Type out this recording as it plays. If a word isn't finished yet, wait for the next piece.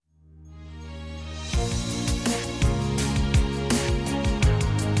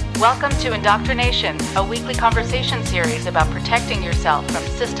Welcome to Indoctrination, a weekly conversation series about protecting yourself from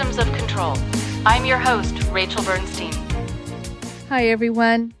systems of control. I'm your host, Rachel Bernstein. Hi,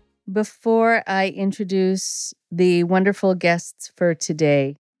 everyone. Before I introduce the wonderful guests for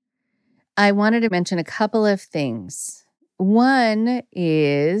today, I wanted to mention a couple of things. One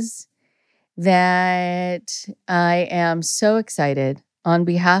is that I am so excited on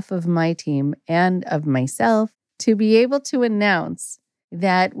behalf of my team and of myself to be able to announce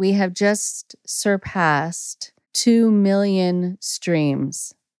that we have just surpassed 2 million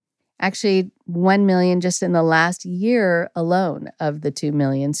streams. Actually, 1 million just in the last year alone of the 2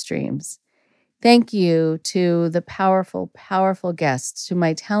 million streams. Thank you to the powerful, powerful guests, to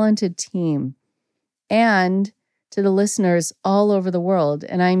my talented team, and to the listeners all over the world.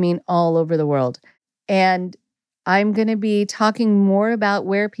 And I mean all over the world. And I'm going to be talking more about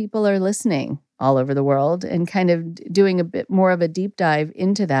where people are listening all over the world and kind of doing a bit more of a deep dive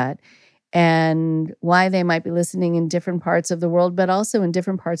into that and why they might be listening in different parts of the world, but also in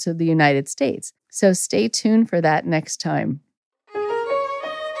different parts of the United States. So stay tuned for that next time.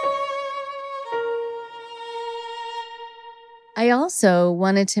 I also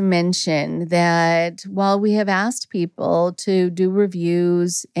wanted to mention that while we have asked people to do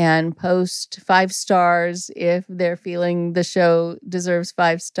reviews and post 5 stars if they're feeling the show deserves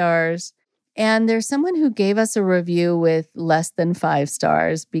 5 stars, and there's someone who gave us a review with less than 5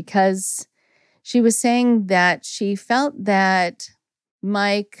 stars because she was saying that she felt that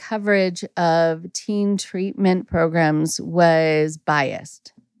my coverage of teen treatment programs was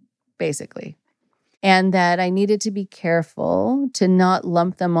biased, basically. And that I needed to be careful to not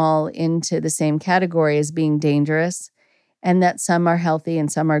lump them all into the same category as being dangerous, and that some are healthy and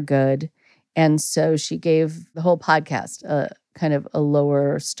some are good. And so she gave the whole podcast a kind of a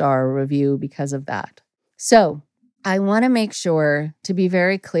lower star review because of that. So I want to make sure to be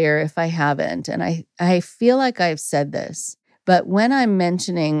very clear if I haven't, and I feel like I've said this, but when I'm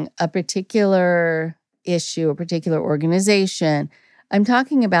mentioning a particular issue, a particular organization, I'm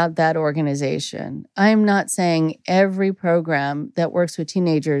talking about that organization. I'm not saying every program that works with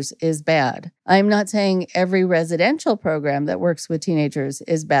teenagers is bad. I'm not saying every residential program that works with teenagers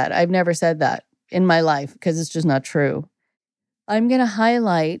is bad. I've never said that in my life because it's just not true. I'm going to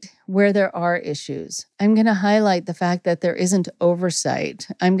highlight where there are issues. I'm going to highlight the fact that there isn't oversight.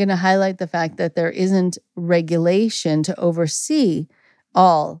 I'm going to highlight the fact that there isn't regulation to oversee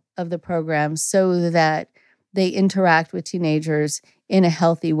all of the programs so that they interact with teenagers in a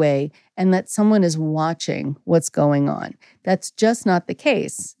healthy way and that someone is watching what's going on. That's just not the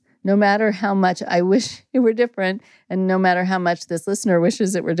case. No matter how much I wish it were different, and no matter how much this listener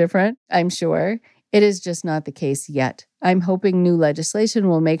wishes it were different, I'm sure, it is just not the case yet. I'm hoping new legislation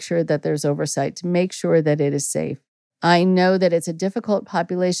will make sure that there's oversight to make sure that it is safe. I know that it's a difficult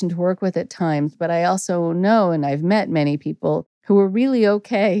population to work with at times, but I also know, and I've met many people who were really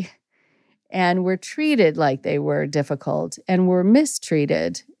okay and were treated like they were difficult and were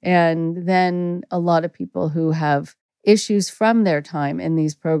mistreated. And then a lot of people who have issues from their time in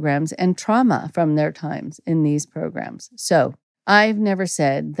these programs and trauma from their times in these programs. So I've never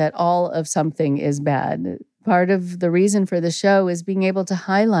said that all of something is bad. Part of the reason for the show is being able to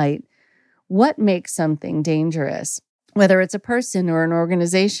highlight what makes something dangerous, whether it's a person or an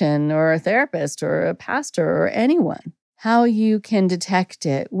organization or a therapist or a pastor or anyone. How you can detect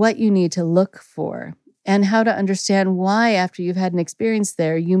it, what you need to look for, and how to understand why, after you've had an experience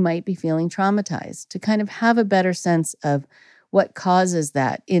there, you might be feeling traumatized, to kind of have a better sense of what causes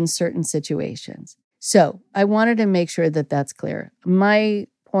that in certain situations. So I wanted to make sure that that's clear. My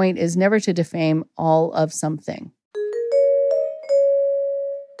point is never to defame all of something.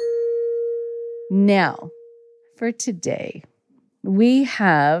 Now, for today, we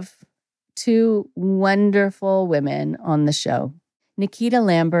have 2 wonderful women on the show, Nikieta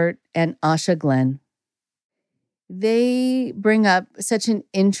Lambert and Asha Glenn. They bring up such an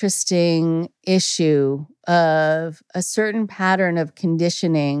interesting issue of a certain pattern of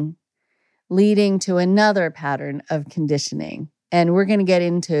conditioning leading to another pattern of conditioning. And we're going to get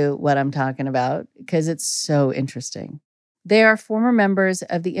into what I'm talking about because it's so interesting. They are former members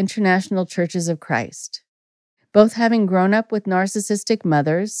of the International Churches of Christ. Both having grown up with narcissistic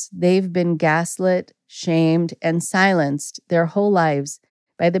mothers, they've been gaslit, shamed, and silenced their whole lives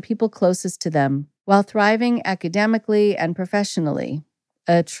by the people closest to them, while thriving academically and professionally.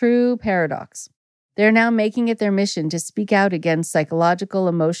 A true paradox. They're now making it their mission to speak out against psychological,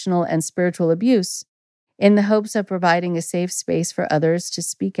 emotional, and spiritual abuse in the hopes of providing a safe space for others to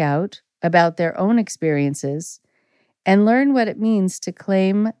speak out about their own experiences and learn what it means to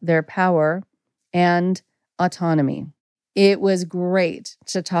claim their power and autonomy. It was great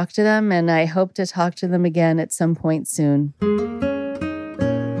to talk to them, and I hope to talk to them again at some point soon.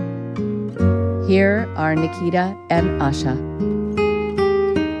 Here are Nikieta and Asha.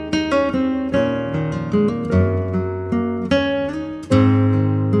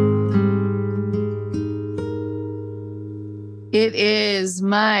 It is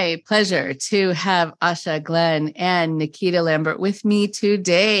my pleasure to have Asha Glenn and Nikieta Lambert with me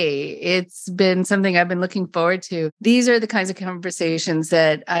today. It's been something I've been looking forward to. These are the kinds of conversations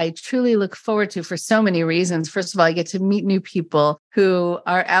that I truly look forward to for so many reasons. First of all, I get to meet new people who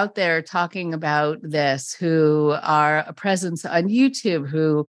are out there talking about this, who are a presence on YouTube,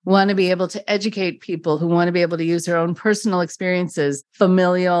 who want to be able to educate people, who want to be able to use their own personal experiences,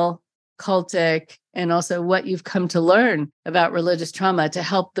 familial, cultic, and also what you've come to learn about religious trauma to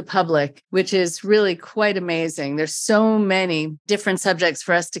help the public, which is really quite amazing. There's so many different subjects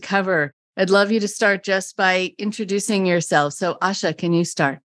for us to cover. I'd love you to start just by introducing yourself. So Asha, can you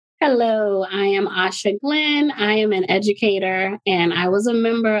start? Hello, I am Asha Glenn. I am an educator, and I was a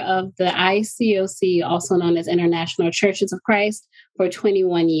member of the ICOC, also known as International Churches of Christ, for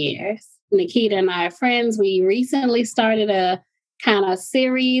 21 years. Nikieta and I are friends. We recently started a kind of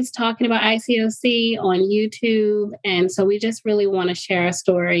series talking about ICOC on YouTube. And so we just really want to share our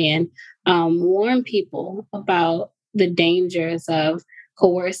story and warn people about the dangers of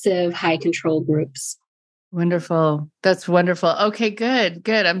coercive high control groups. Wonderful. That's wonderful. Okay, good.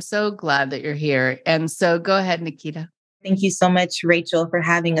 I'm so glad that you're here. And so go ahead, Nikieta. Thank you so much, Rachel, for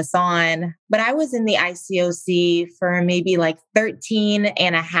having us on. But I was in the ICOC for maybe like 13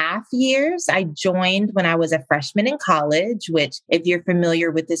 and a half years. I joined when I was a freshman in college, which if you're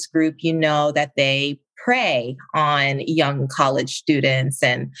familiar with this group, you know that they prey on young college students.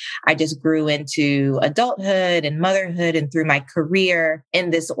 And I just grew into adulthood and motherhood and through my career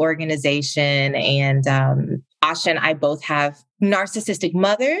in this organization. And Asha and I both have narcissistic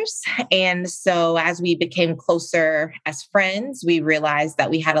mothers. And so as we became closer as friends, we realized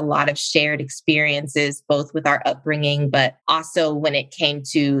that we had a lot of shared experiences, both with our upbringing, but also when it came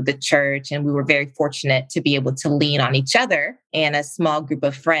to the church. And we were very fortunate to be able to lean on each other and a small group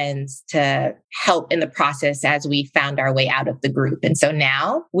of friends to help in the process as we found our way out of the group. And so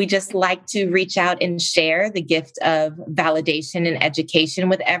now we just like to reach out and share the gift of validation and education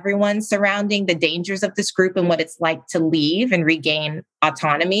with everyone surrounding the dangers of this group and what it's like to leave and regain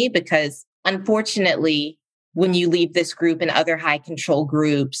autonomy. Because unfortunately, when you leave this group and other high control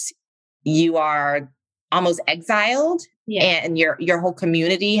groups, you are almost exiled. Yeah. And your whole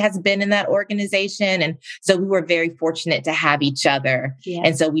community has been in that organization. And so we were very fortunate to have each other. Yeah.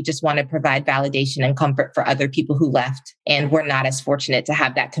 And so we just want to provide validation and comfort for other people who left and were not as fortunate to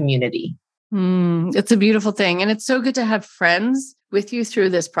have that community. It's a beautiful thing. And it's so good to have friends with you through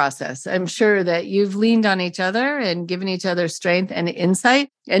this process. I'm sure that you've leaned on each other and given each other strength and insight,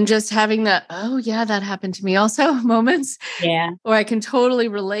 and just having that, oh yeah, that happened to me also moments. Yeah. Or I can totally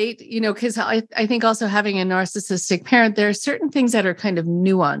relate, because I think also having a narcissistic parent, there are certain things that are kind of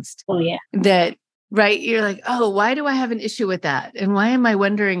nuanced. Oh yeah. That, right. You're like, oh, why do I have an issue with that? And why am I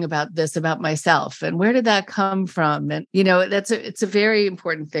wondering about this about myself? And where did that come from? And, it's a very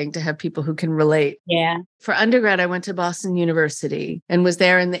important thing to have people who can relate. Yeah. For undergrad, I went to Boston University and was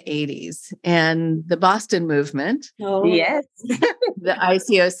there in the 80s. And the Boston movement, yes, the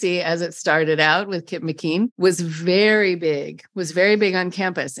ICOC, as it started out with Kip McKean, was very big on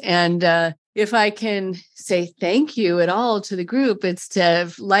campus. And if I can say thank you at all to the group, it's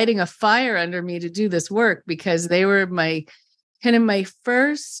to lighting a fire under me to do this work, because they were my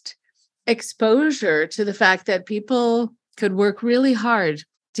first exposure to the fact that people could work really hard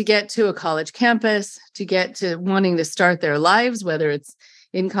to get to a college campus, to get to wanting to start their lives, whether it's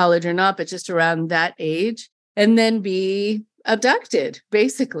in college or not, but just around that age, and then be abducted,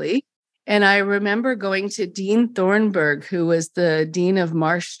 basically. And I remember going to Dean Thornburg, who was the dean of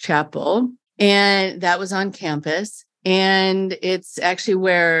Marsh Chapel, and that was on campus. And it's actually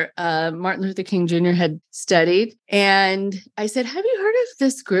where Martin Luther King Jr. had studied. And I said, have you heard of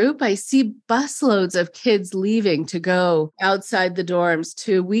this group? I see busloads of kids leaving to go outside the dorms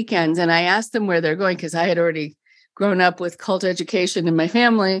to weekends. And I asked them where they're going, because I had already grown up with cult education in my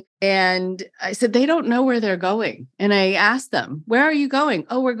family. And I said, they don't know where they're going. And I asked them, where are you going?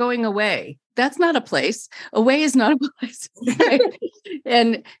 Oh, we're going away. That's not a place. Away is not a place.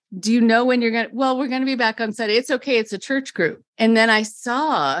 And do you know when you're going to, well, we're going to be back on Sunday. It's okay. It's a church group. And then I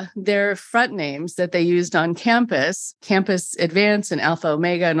saw their front names that they used on campus, Campus Advance and Alpha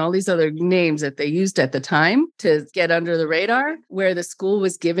Omega and all these other names that they used at the time to get under the radar, where the school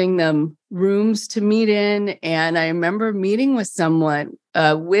was giving them rooms to meet in. And I remember meeting with someone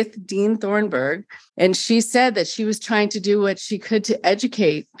with Dean Thornburg, and she said that she was trying to do what she could to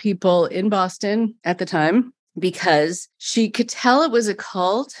educate people in Boston at the time, because she could tell it was a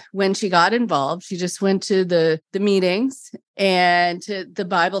cult when she got involved. She just went to the meetings and to the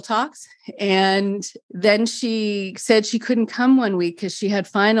Bible talks. And then she said she couldn't come one week because she had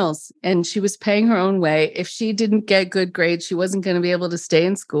finals and she was paying her own way. If she didn't get good grades, she wasn't going to be able to stay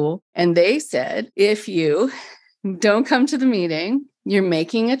in school. And they said, if you don't come to the meeting, you're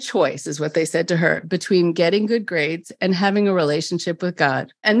making a choice, is what they said to her, between getting good grades and having a relationship with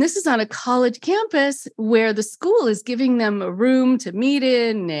God. And this is on a college campus where the school is giving them a room to meet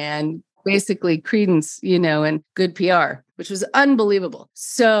in and basically credence, and good PR, which was unbelievable.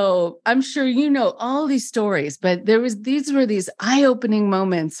 So I'm sure you know all these stories, but these were these eye-opening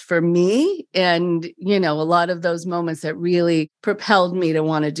moments for me. And, a lot of those moments that really propelled me to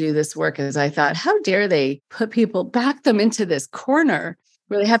want to do this work, as I thought, how dare they back them into this corner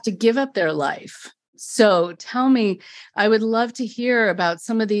where they have to give up their life? So tell me, I would love to hear about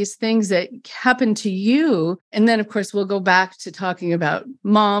some of these things that happened to you. And then, of course, we'll go back to talking about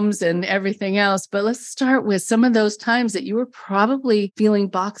moms and everything else. But let's start with some of those times that you were probably feeling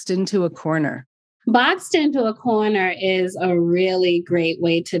boxed into a corner. Boxed into a corner is a really great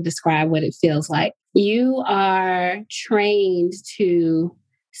way to describe what it feels like. You are trained to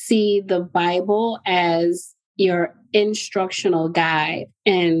see the Bible as your instructional guide.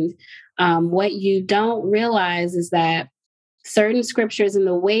 And what you don't realize is that certain scriptures and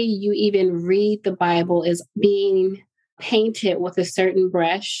the way you even read the Bible is being painted with a certain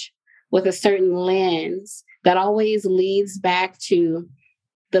brush, with a certain lens that always leads back to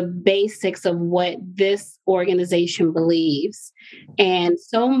the basics of what this organization believes. And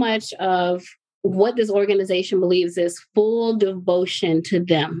so much of what this organization believes is full devotion to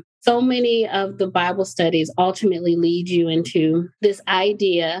them. So many of the Bible studies ultimately lead you into this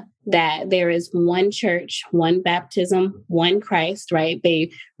idea that there is one church, one baptism, one Christ, right?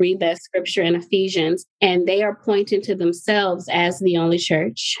 They read that scripture in Ephesians, and they are pointing to themselves as the only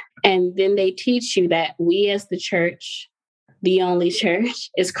church. And then they teach you that we as the church, the only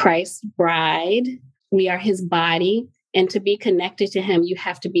church, is Christ's bride. We are his body. And to be connected to him, you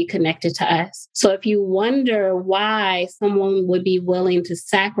have to be connected to us. So if you wonder why someone would be willing to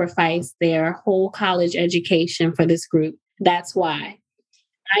sacrifice their whole college education for this group, that's why.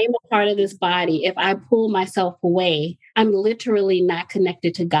 I am a part of this body. If I pull myself away, I'm literally not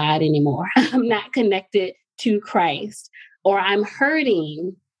connected to God anymore. I'm not connected to Christ, or I'm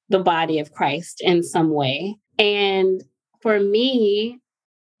hurting the body of Christ in some way. And for me,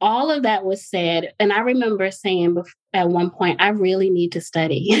 all of that was said. And I remember saying at one point, I really need to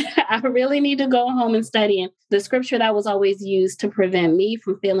study. I really need to go home and study. And the scripture that was always used to prevent me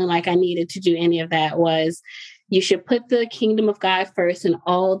from feeling like I needed to do any of that was, you should put the kingdom of God first and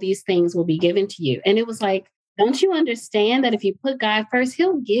all these things will be given to you. And it was like, don't you understand that if you put God first,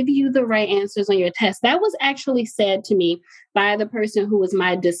 he'll give you the right answers on your test? That was actually said to me by the person who was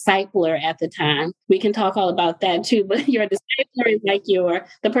my discipler at the time. We can talk all about that too, but your discipler is like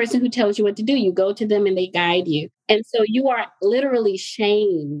the person who tells you what to do. You go to them and they guide you. And so you are literally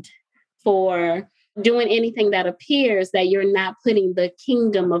shamed for doing anything that appears that you're not putting the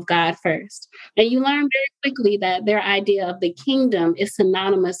kingdom of God first. And you learn very quickly that their idea of the kingdom is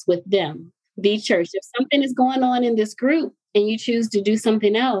synonymous with them, the church. If something is going on in this group and you choose to do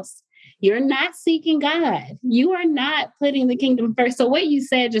something else, you're not seeking God. You are not putting the kingdom first. So what you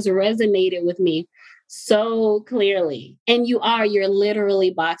said just resonated with me so clearly. And you're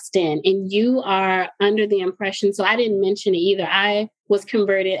literally boxed in and you are under the impression. So I didn't mention it either. I was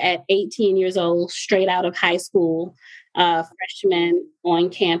converted at 18 years old, straight out of high school, freshman on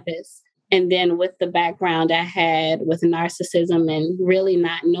campus. And then with the background I had with narcissism and really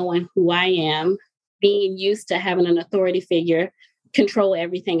not knowing who I am, being used to having an authority figure control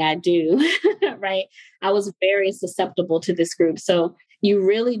everything I do, right? I was very susceptible to this group. So you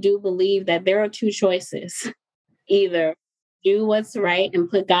really do believe that there are two choices. Either do what's right and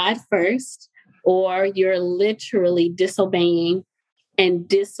put God first, or you're literally disobeying and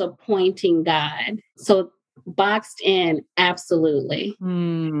disappointing God. So boxed in, absolutely.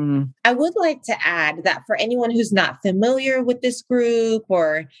 I would like to add that for anyone who's not familiar with this group,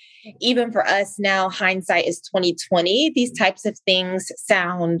 or even for us now, hindsight is 2020, these types of things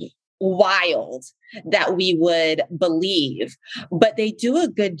sound wild that we would believe, but they do a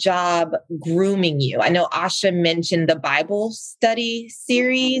good job grooming you. I know Asha mentioned the Bible study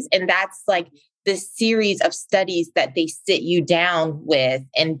series, and that's like this series of studies that they sit you down with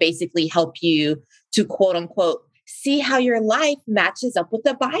and basically help you to quote unquote see how your life matches up with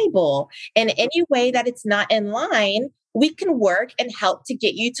the Bible. And any way that it's not in line, we can work and help to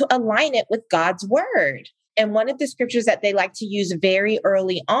get you to align it with God's word. And one of the scriptures that they like to use very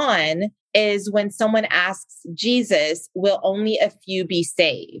early on is when someone asks Jesus, will only a few be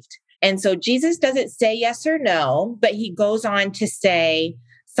saved? And so Jesus doesn't say yes or no, but he goes on to say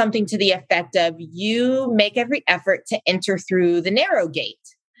something to the effect of, you make every effort to enter through the narrow gate,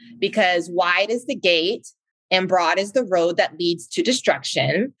 because wide is the gate and broad is the road that leads to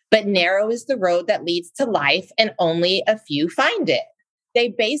destruction, but narrow is the road that leads to life, and only a few find it.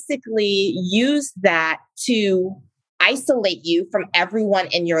 They basically use that to isolate you from everyone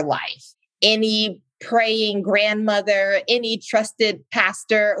in your life. Any praying grandmother, any trusted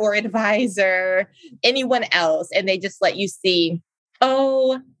pastor or advisor, anyone else. And they just let you see,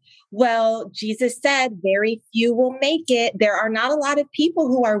 oh, well, Jesus said very few will make it. There are not a lot of people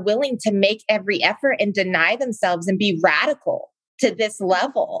who are willing to make every effort and deny themselves and be radical to this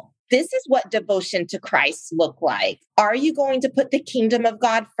level. This is what devotion to Christ look like. Are you going to put the kingdom of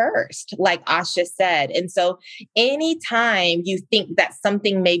God first, like Asha said? And so anytime you think that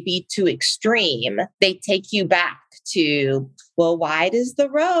something may be too extreme, they take you back to, well, wide is the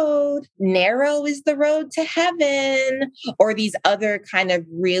road, narrow is the road to heaven, or these other kind of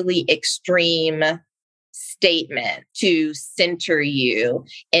really extreme statement to center you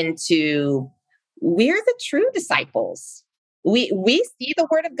into, we're the true disciples. We see the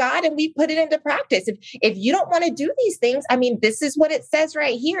word of God and we put it into practice. If you don't want to do these things, I mean, this is what it says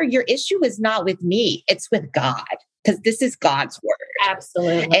right here. Your issue is not with me, it's with God, because this is God's word.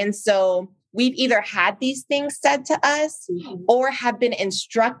 Absolutely. And so we've either had these things said to us or have been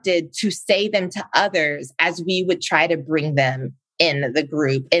instructed to say them to others as we would try to bring them in the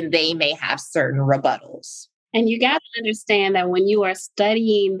group, and they may have certain rebuttals. And you got to understand that when you are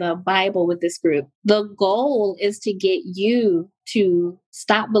studying the Bible with this group, the goal is to get you to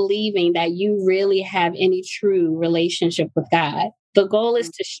stop believing that you really have any true relationship with God. The goal is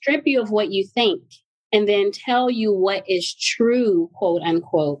to strip you of what you think and then tell you what is true, quote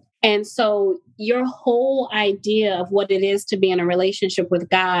unquote. And so your whole idea of what it is to be in a relationship with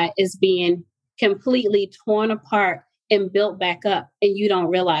God is being completely torn apart and built back up, and you don't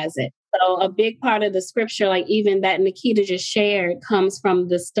realize it. So a big part of the scripture, like even that Nikieta just shared, comes from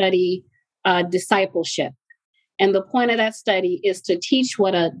the study discipleship. And the point of that study is to teach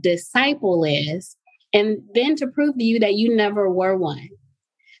what a disciple is, and then to prove to you that you never were one.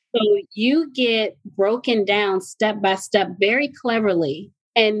 So you get broken down step by step very cleverly,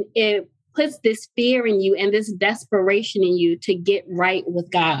 and it puts this fear in you and this desperation in you to get right with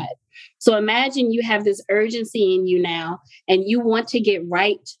God. So imagine you have this urgency in you now, and you want to get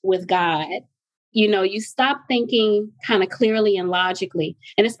right with God. You know, you stop thinking kind of clearly and logically,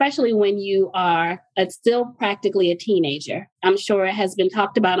 and especially when you are still practically a teenager. I'm sure it has been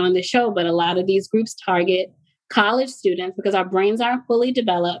talked about on the show, but a lot of these groups target college students because our brains aren't fully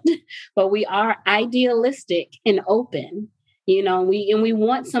developed, but we are idealistic and open, you know, and we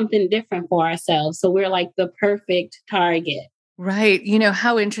want something different for ourselves. So we're like the perfect target. Right. You know,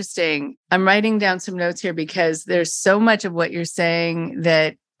 how interesting. I'm writing down some notes here because there's so much of what you're saying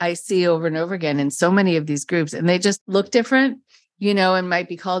that I see over and over again in so many of these groups, and they just look different, you know, and might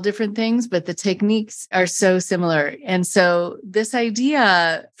be called different things, but the techniques are so similar. And so this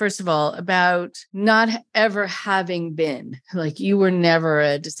idea, first of all, about not ever having been, like you were never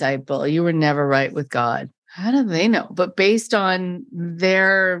a disciple, you were never right with God. How do they know? But based on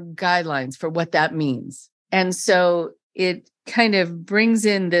their guidelines for what that means. And so it kind of brings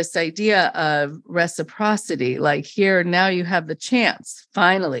in this idea of reciprocity, like here, now you have the chance,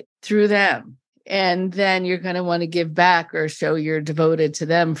 finally, through them. And then you're going to want to give back or show you're devoted to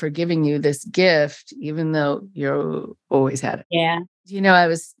them for giving you this gift, even though you always had it. Yeah. You know, I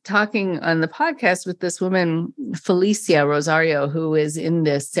was talking on the podcast with this woman, Felicia Rosario, who is in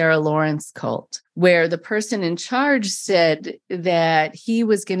this Sarah Lawrence cult, where the person in charge said that he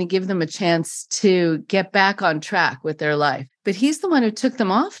was going to give them a chance to get back on track with their life. But he's the one who took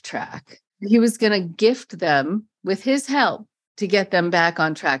them off track. He was going to gift them with his help to get them back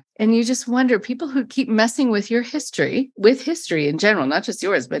on track. And you just wonder, people who keep messing with history in general, not just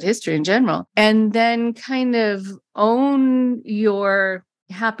yours, but history in general, and then kind of own your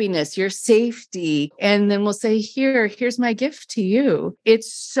happiness, your safety, and then we'll say, here's my gift to you.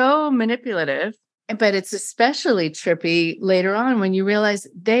 It's so manipulative. But it's especially trippy later on when you realize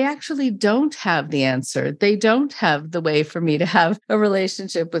they actually don't have the answer. They don't have the way for me to have a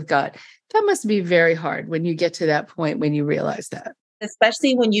relationship with God. That must be very hard when you get to that point when you realize that.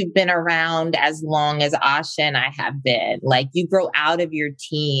 Especially when you've been around as long as Asha and I have been. Like, you grow out of your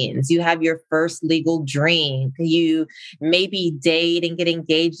teens, you have your first legal drink, you maybe date and get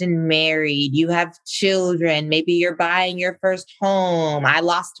engaged and married, you have children, maybe you're buying your first home. I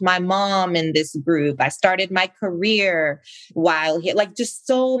lost my mom in this group. I started my career while here, like just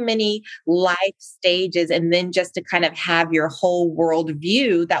so many life stages. And then just to kind of have your whole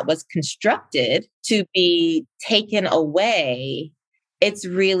worldview that was constructed to be taken away, it's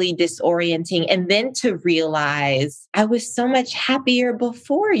really disorienting. And then to realize I was so much happier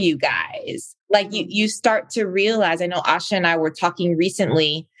before you guys. Like you start to realize, I know Asha and I were talking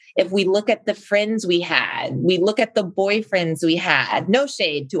recently, if we look at the friends we had, we look at the boyfriends we had, no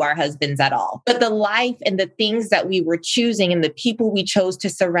shade to our husbands at all, but the life and the things that we were choosing and the people we chose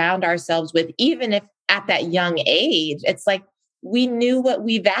to surround ourselves with, even if at that young age, it's like we knew what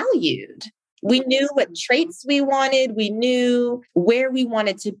we valued. We knew what traits we wanted. We knew where we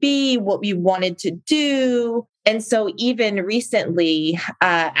wanted to be, what we wanted to do. And so even recently,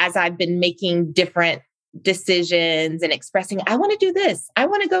 as I've been making different decisions and expressing, I want to do this. I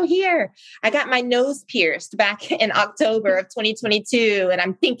want to go here. I got my nose pierced back in October of 2022. And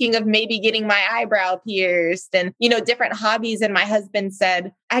I'm thinking of maybe getting my eyebrow pierced and, different hobbies. And my husband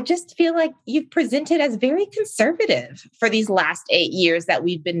said, I just feel like you've presented as very conservative for these last 8 years that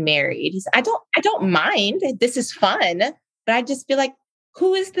we've been married. He said, I don't mind. This is fun, but I just feel like,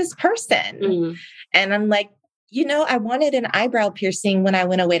 who is this person? Mm. And I'm like, I wanted an eyebrow piercing when I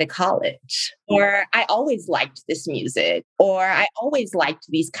went away to college, or I always liked this music, or I always liked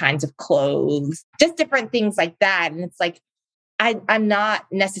these kinds of clothes, just different things like that. And it's like, I'm not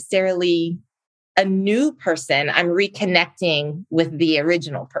necessarily a new person. I'm reconnecting with the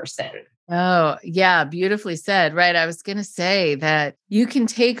original person. Oh, yeah. Beautifully said. Right. I was going to say that you can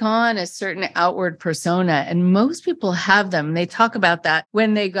take on a certain outward persona, and most people have them. They talk about that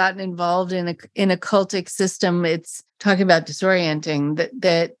when they gotten involved in a cultic system. It's talking about disorienting,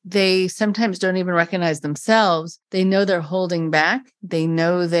 that they sometimes don't even recognize themselves. They know they're holding back. They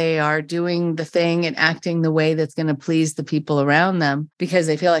know they are doing the thing and acting the way that's going to please the people around them because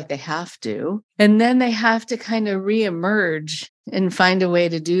they feel like they have to. And then they have to kind of reemerge and find a way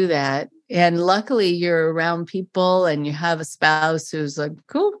to do that. And luckily you're around people and you have a spouse who's like,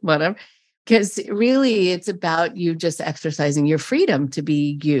 cool, whatever. Because really it's about you just exercising your freedom to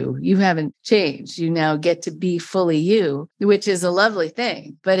be you. You haven't changed. You now get to be fully you, which is a lovely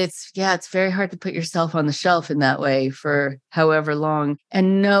thing. But it's very hard to put yourself on the shelf in that way for however long.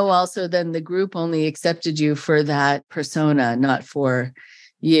 And know also then the group only accepted you for that persona, not for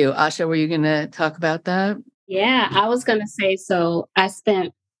you. Asha, were you going to talk about that? Yeah, I was going to say, so I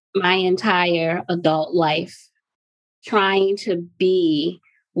spent my entire adult life trying to be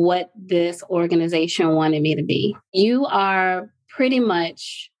what this organization wanted me to be. You are pretty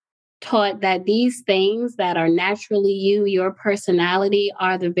much taught that these things that are naturally you, your personality,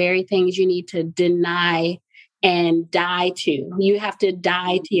 are the very things you need to deny and die to. You have to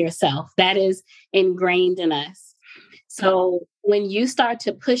die to yourself. That is ingrained in us. So when you start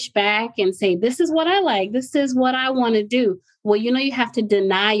to push back and say, this is what I like, this is what I want to do, well, you have to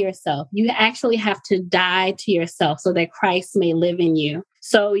deny yourself. You actually have to die to yourself so that Christ may live in you.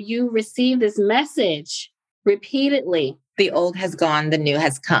 So you receive this message repeatedly. The old has gone, the new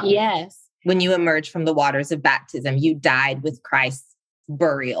has come. Yes. When you emerge from the waters of baptism, you died with Christ's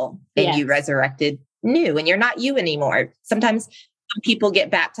burial and you resurrected new, and you're not you anymore. Sometimes when people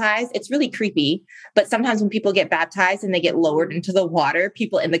get baptized, it's really creepy, but sometimes when people get baptized and they get lowered into the water,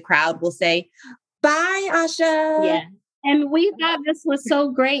 people in the crowd will say, bye, Asha. Yeah. And we thought this was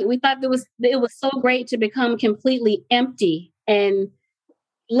so great. We thought it was so great to become completely empty and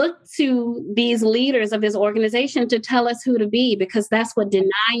look to these leaders of this organization to tell us who to be, because that's what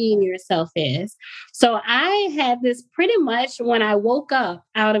denying yourself is. So I had this pretty much when I woke up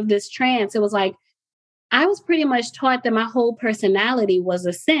out of this trance, it was like, I was pretty much taught that my whole personality was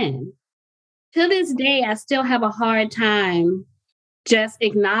a sin. To this day, I still have a hard time just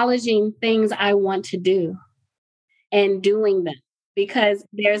acknowledging things I want to do and doing them, because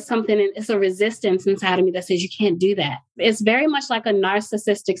there's it's a resistance inside of me that says you can't do that. It's very much like a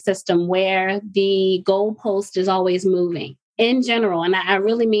narcissistic system where the goalpost is always moving in general. And I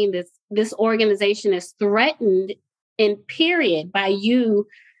really mean this organization is threatened in period by you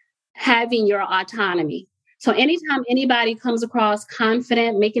having your autonomy. So anytime anybody comes across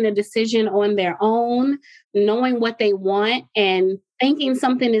confident, making a decision on their own, knowing what they want and thinking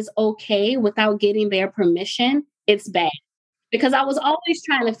something is okay without getting their permission, it's bad. Because I was always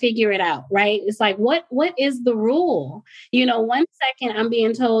trying to figure it out, right? It's like, what is the rule? One second I'm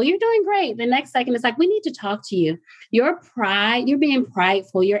being told, you're doing great. The next second, it's like, we need to talk to you. Your pride, you're being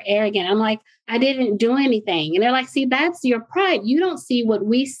prideful, you're arrogant. I'm like, I didn't do anything. And they're like, see, that's your pride. You don't see what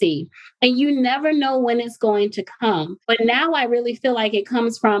we see. And you never know when it's going to come. But now I really feel like it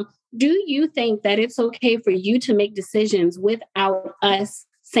comes from, do you think that it's okay for you to make decisions without us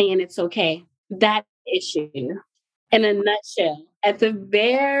saying it's okay? That issue. In a nutshell, at the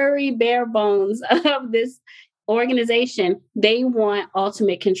very bare bones of this organization, they want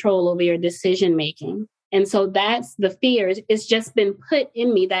ultimate control over your decision making. And so that's the fear. It's just been put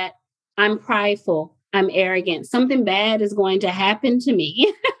in me that I'm prideful, I'm arrogant, something bad is going to happen to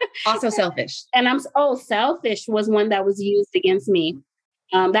me. Also selfish. And selfish was one that was used against me.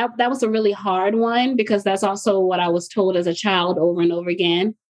 That was a really hard one because that's also what I was told as a child over and over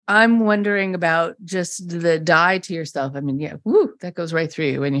again. I'm wondering about just the die to yourself. I mean, yeah, that goes right through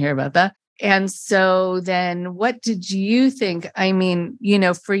you when you hear about that. And so then what did you think? I mean,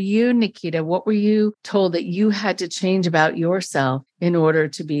 for you, Nikieta, what were you told that you had to change about yourself in order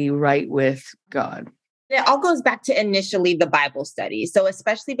to be right with God? It all goes back to initially the Bible study. So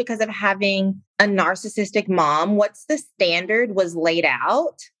especially because of having a narcissistic mom, what's the standard was laid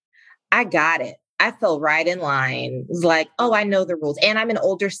out. I got it. I fell right in line. It was like, oh, I know the rules. And I'm an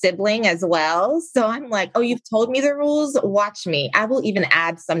older sibling as well. So I'm like, oh, you've told me the rules. Watch me. I will even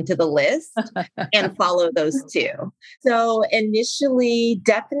add some to the list and follow those too. So initially,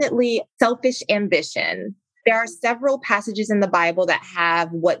 definitely selfish ambition. There are several passages in the Bible that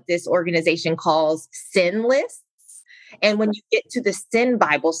have what this organization calls sin lists. And when you get to the sin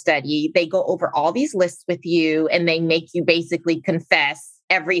Bible study, they go over all these lists with you and they make you basically confess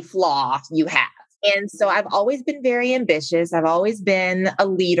every flaw you have. And so I've always been very ambitious. I've always been a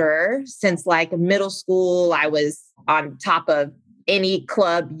leader since like middle school. I was on top of any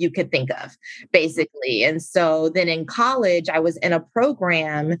club you could think of, basically. And so then in college, I was in a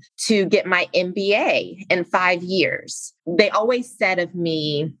program to get my MBA in 5 years. They always said of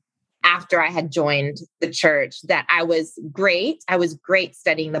me, after I had joined the church, that I was great. I was great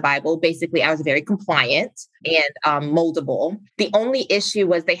studying the Bible. Basically, I was very compliant and moldable. The only issue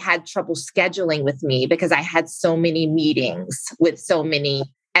was they had trouble scheduling with me because I had so many meetings with so many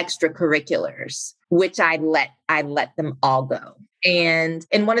extracurriculars, which I let them all go. And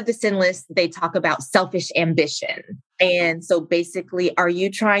in one of the sin lists, they talk about selfish ambition. And so basically, are you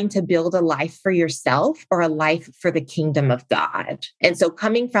trying to build a life for yourself or a life for the kingdom of God? And so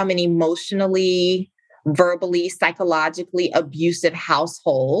coming from an emotionally, verbally, psychologically abusive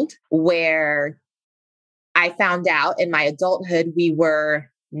household where I found out in my adulthood, we were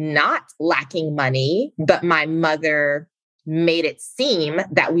not lacking money, but my mother made it seem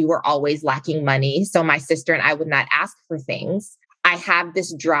that we were always lacking money. So my sister and I would not ask for things. I have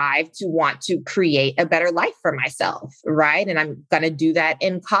this drive to want to create a better life for myself, right? And I'm going to do that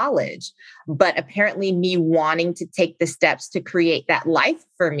in college. But apparently me wanting to take the steps to create that life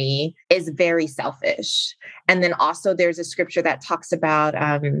for me is very selfish. And then also there's a scripture that talks about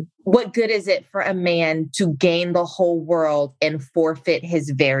what good is it for a man to gain the whole world and forfeit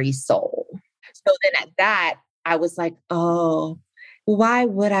his very soul? So then at that, I was like, oh, why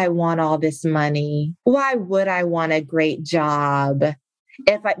would I want all this money? Why would I want a great job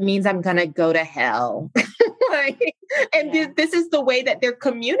if it means I'm going to go to hell? This is the way that they're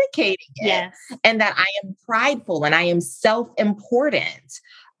communicating it. Yes. And that I am prideful and I am self-important.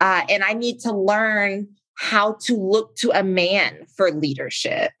 And I need to learn how to look to a man for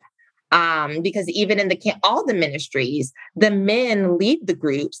leadership. Because even in all the ministries, the men lead the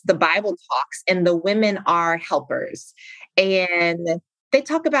groups, the Bible talks, and the women are helpers. And they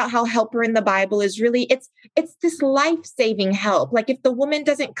talk about how helper in the Bible is really, it's this life-saving help. Like if the woman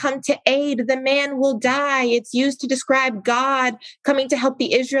doesn't come to aid, the man will die. It's used to describe God coming to help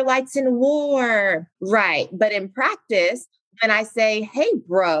the Israelites in war. Right. But in practice, when I say, hey,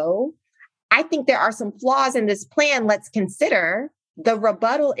 bro, I think there are some flaws in this plan, let's consider. The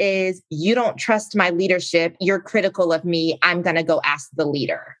rebuttal is, you don't trust my leadership. You're critical of me. I'm going to go ask the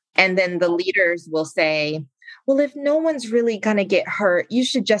leader. And then the leaders will say, well, if no one's really going to get hurt, you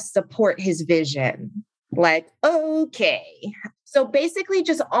should just support his vision. Like, okay. So basically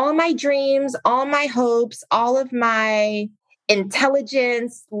just all my dreams, all my hopes, all of my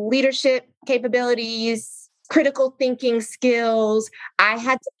intelligence, leadership capabilities, critical thinking skills, I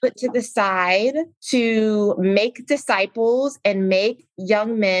had to put to the side to make disciples and make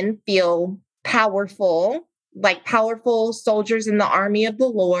young men feel powerful, like powerful soldiers in the army of the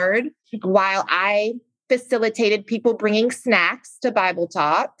Lord, while I facilitated people bringing snacks to Bible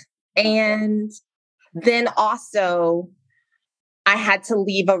talk. And then also I had to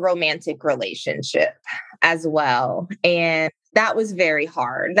leave a romantic relationship as well. And that was very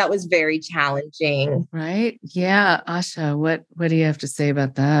hard. That was very challenging. Right? Yeah. Asha, what do you have to say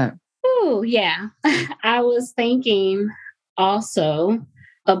about that? Oh, yeah. I was thinking also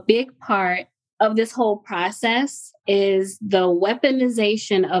a big part of this whole process is the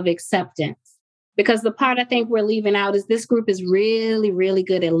weaponization of acceptance. Because the part I think we're leaving out is this group is really, really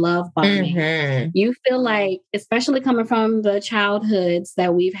good at love bombing. Mm-hmm. You feel like, especially coming from the childhoods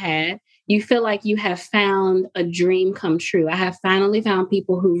that we've had, you feel like you have found a dream come true. I have finally found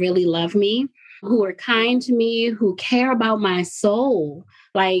people who really love me, who are kind to me, who care about my soul.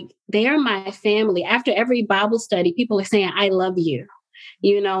 Like they're my family. After every Bible study, people are saying, I love you,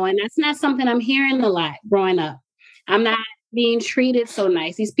 and that's not something I'm hearing a lot growing up. I'm not being treated so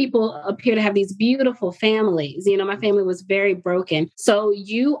nice. These people appear to have these beautiful families. My family was very broken. So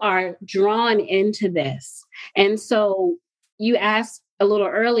you are drawn into this. And so you asked a little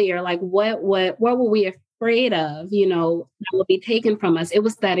earlier, like, what were we afraid of, that will be taken from us? It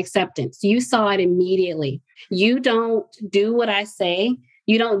was that acceptance. You saw it immediately. You don't do what I say.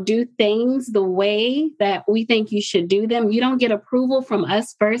 You don't do things the way that we think you should do them. You don't get approval from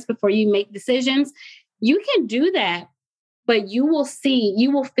us first before you make decisions. You can do that, but you will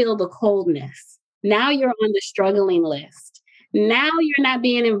feel the coldness. Now you're on the struggling list. Now you're not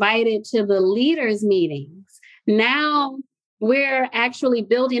being invited to the leaders' meetings. Now we're actually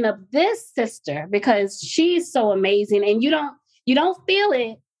building up this sister because she's so amazing, and you don't feel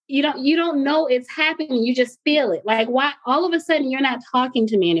it. You don't know it's happening. You just feel it. Like, why all of a sudden you're not talking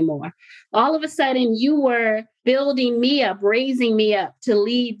to me anymore? All of a sudden you were building me up, raising me up to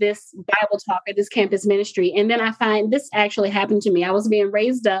lead this Bible talk at this campus ministry. And then I find this actually happened to me. I was being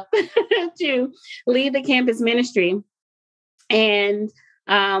raised up to lead the campus ministry. And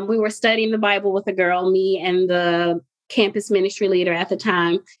we were studying the Bible with a girl, me and the campus ministry leader at the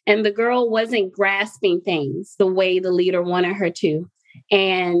time. And the girl wasn't grasping things the way the leader wanted her to.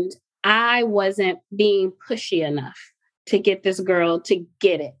 And I wasn't being pushy enough to get this girl to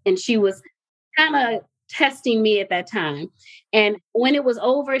get it. And she was kind of testing me at that time. And when it was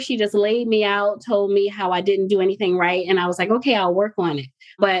over, she just laid me out, told me how I didn't do anything right. And I was like, okay, I'll work on it.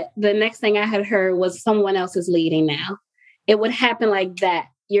 But the next thing I had heard was someone else is leading now. It would happen like that.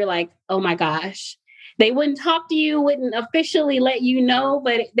 You're like, oh my gosh. They wouldn't talk to you, wouldn't officially let you know,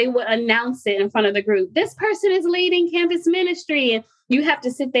 but they would announce it in front of the group. This person is leading campus ministry. And you have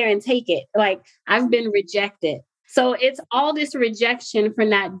to sit there and take it. Like, I've been rejected. So it's all this rejection for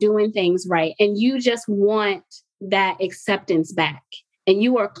not doing things right. And you just want that acceptance back. And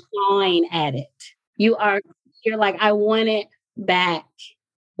you are clawing at it. You're like, I want it back.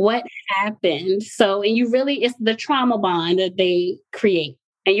 What happened? So, and it's the trauma bond that they create.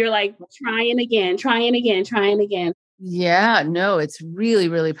 And you're like, trying again. Yeah, no, it's really,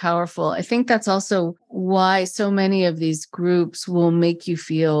 really powerful. I think that's also why so many of these groups will make you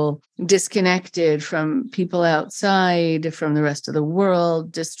feel disconnected from people outside, from the rest of the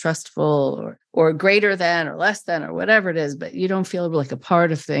world, distrustful or greater than or less than or whatever it is, but you don't feel like a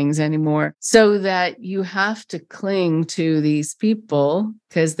part of things anymore. So that you have to cling to these people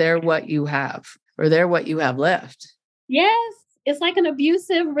because they're what you have or they're what you have left. Yes. It's like an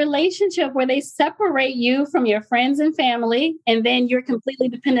abusive relationship where they separate you from your friends and family, and then you're completely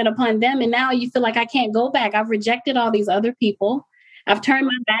dependent upon them. And now you feel like I can't go back. I've rejected all these other people. I've turned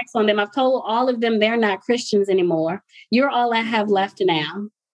my backs on them. I've told all of them they're not Christians anymore. You're all I have left now.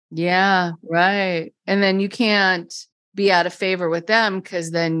 Yeah, right. And then you can't be out of favor with them because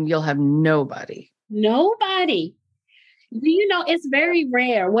then you'll have nobody. Nobody. It's very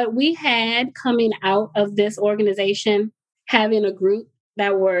rare. What we had coming out of this organization, having a group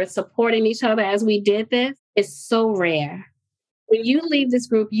that were supporting each other as we did this, is so rare. When you leave this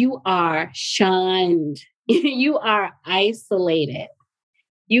group, you are shunned. You are isolated.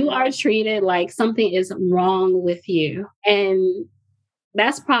 You are treated like something is wrong with you. And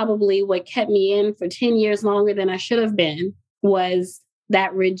that's probably what kept me in for 10 years longer than I should have been, was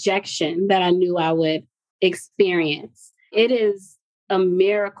that rejection that I knew I would experience. It is a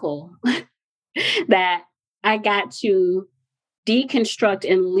miracle that I got to deconstruct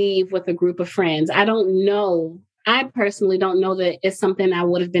and leave with a group of friends. I personally don't know that it's something I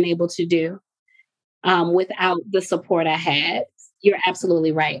would have been able to do without the support I had. You're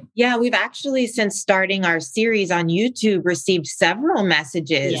absolutely right. Yeah, we've actually, since starting our series on YouTube, received several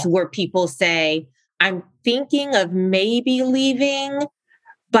messages where people say, I'm thinking of maybe leaving,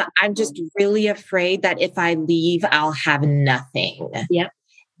 but I'm just really afraid that if I leave, I'll have nothing. Yep.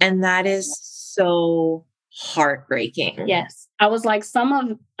 And that is so heartbreaking. Yes. I was like some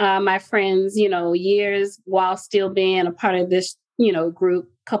of my friends, years while still being a part of this, group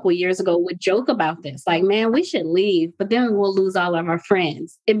a couple years ago would joke about this. Like, man, we should leave, but then we'll lose all of our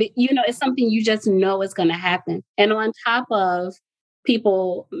friends. It's something you just know is going to happen. And on top of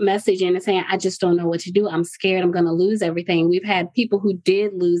people messaging and saying, I just don't know what to do. I'm scared I'm going to lose everything. We've had people who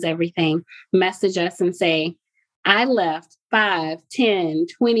did lose everything message us and say, I left 5, 10,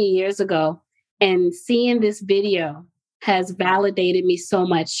 20 years ago, and seeing this video has validated me so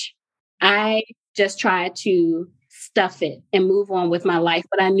much. I just tried to stuff it and move on with my life,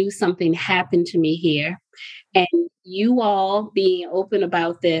 but I knew something happened to me here. And you all being open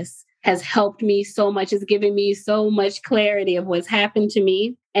about this has helped me so much. It's given me so much clarity of what's happened to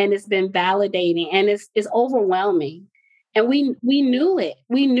me. And it's been validating and it's overwhelming. And we knew it.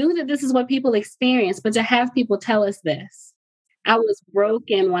 We knew that this is what people experience, but to have people tell us this. I was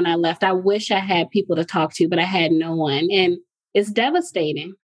broken when I left. I wish I had people to talk to, but I had no one. And it's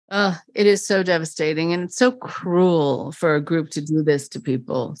devastating. It is so devastating. And it's so cruel for a group to do this to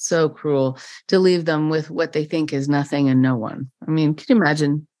people. So cruel to leave them with what they think is nothing and no one. I mean, can you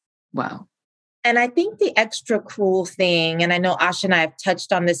imagine? Wow. And I think the extra cruel thing, and I know Asha and I have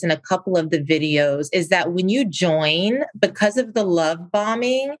touched on this in a couple of the videos, is that when you join, because of the love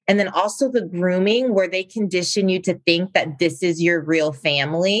bombing and then also the grooming where they condition you to think that this is your real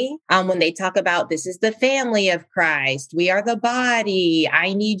family, when they talk about this is the family of Christ, we are the body,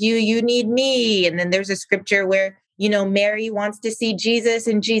 I need you, you need me. And then there's a scripture where, Mary wants to see Jesus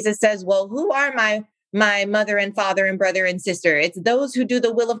and Jesus says, well, who are my mother and father and brother and sister? It's those who do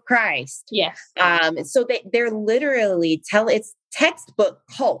the will of Christ. Yes. So they're literally it's textbook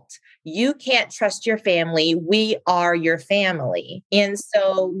cult. You can't trust your family. We are your family. And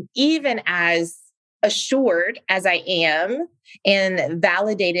so even as assured as I am and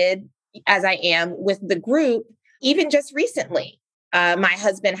validated as I am with the group, even just recently, my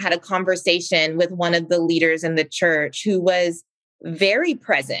husband had a conversation with one of the leaders in the church who was very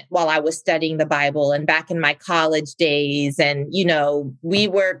present while I was studying the Bible and back in my college days. And,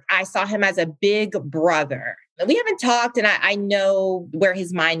 I saw him as a big brother. We haven't talked, and I know where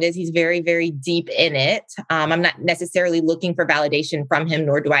his mind is. He's very, very deep in it. I'm not necessarily looking for validation from him,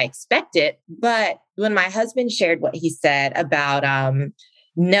 nor do I expect it. But when my husband shared what he said about,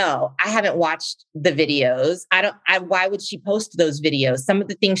 no, I haven't watched the videos. Why would she post those videos? Some of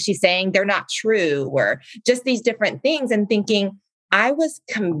the things she's saying, they're not true, or just these different things, and thinking, I was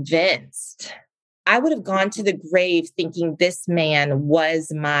convinced I would have gone to the grave thinking this man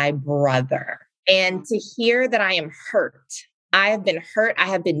was my brother. And to hear that I am hurt, I have been hurt. I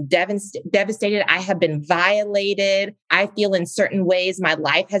have been devastated. I have been violated. I feel in certain ways my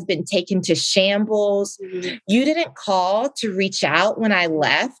life has been taken to shambles. Mm-hmm. You didn't call to reach out when I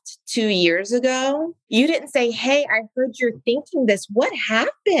left 2 years ago. You didn't say, hey, I heard you're thinking this. What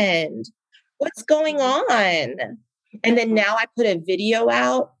happened? What's going on? And then now I put a video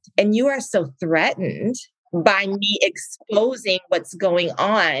out and you are so threatened by me exposing what's going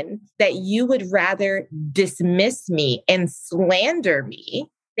on that you would rather dismiss me and slander me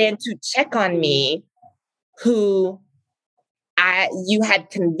than to check on me, who you had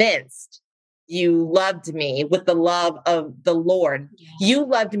convinced you loved me with the love of the Lord. Yeah. You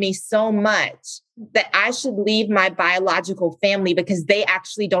loved me so much that I should leave my biological family because they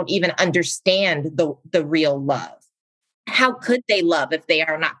actually don't even understand the real love. How could they love if they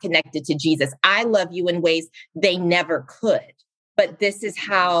are not connected to Jesus? I love you in ways they never could. But this is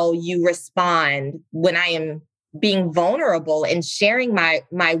how you respond when I am being vulnerable and sharing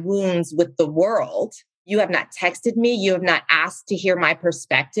my wounds with the world. You have not texted me. You have not asked to hear my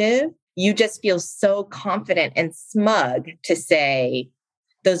perspective. You just feel so confident and smug to say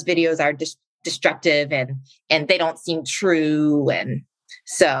those videos are destructive and they don't seem true. And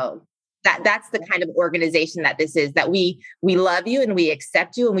so that's the kind of organization that this is, that we love you and we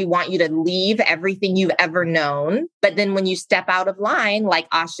accept you and we want you to leave everything you've ever known. But then when you step out of line, like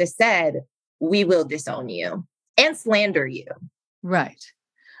Asha said, we will disown you and slander you. Right.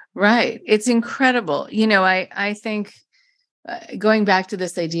 It's incredible. I think going back to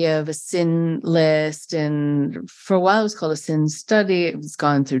this idea of a sin list, and for a while it was called a sin study. It was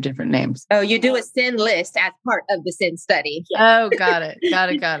gone through different names. Oh, you do a sin list as part of the sin study. Oh, got it.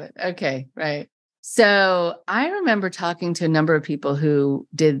 Okay, right. So I remember talking to a number of people who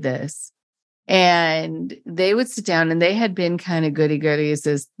did this, and they would sit down and they had been kind of goody-goodies,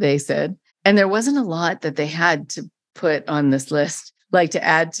 as they said. And there wasn't a lot that they had to put on this list, like to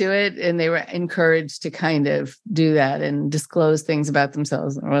add to it. And they were encouraged to kind of do that and disclose things about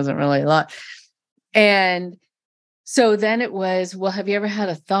themselves. There wasn't really a lot. And so then it was, well, have you ever had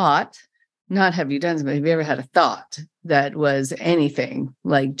a thought not have you done something, have you ever had a thought that was anything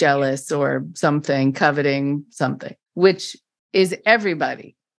like jealous or something, coveting something, which is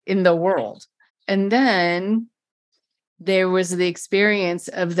everybody in the world. And then there was the experience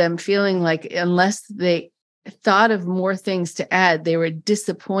of them feeling like unless they thought of more things to add, they were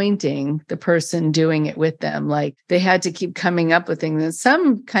disappointing the person doing it with them. Like they had to keep coming up with things, and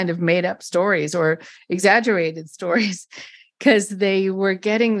some kind of made up stories or exaggerated stories, because they were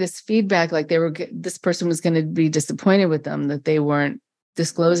getting this feedback, like this person was going to be disappointed with them, that they weren't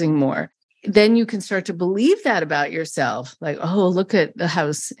disclosing more. Then you can start to believe that about yourself. Like, oh, look at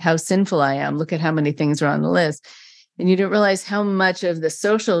how sinful I am. Look at how many things are on the list. And you didn't realize how much of the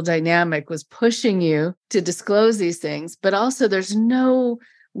social dynamic was pushing you to disclose these things. But also there's no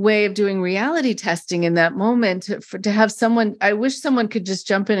way of doing reality testing in that moment to have someone, I wish someone could just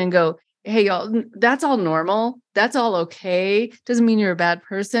jump in and go, hey, y'all, that's all normal. That's all okay. Doesn't mean you're a bad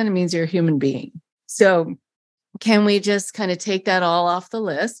person. It means you're a human being. So can we just kind of take that all off the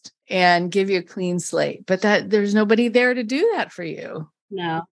list and give you a clean slate? But that there's nobody there to do that for you.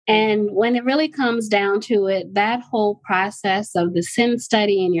 No. And when it really comes down to it, that whole process of the sin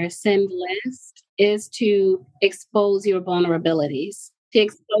study and your sin list is to expose your vulnerabilities, to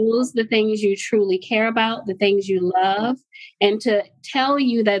expose the things you truly care about, the things you love, and to tell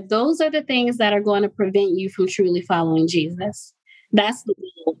you that those are the things that are going to prevent you from truly following Jesus. That's the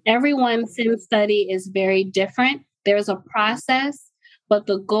goal. Everyone's sin study is very different. There's a process, but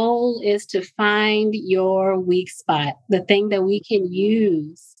the goal is to find your weak spot, the thing that we can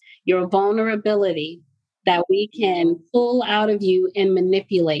use, your vulnerability that we can pull out of you and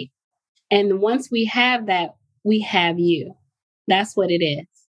manipulate. And once we have that, we have you. That's what it is.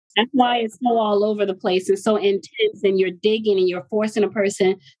 That's why it's so all over the place and so intense, and you're digging and you're forcing a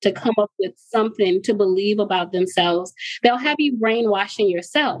person to come up with something to believe about themselves. They'll have you brainwashing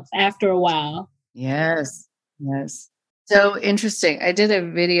yourself after a while. Yes. So interesting. I did a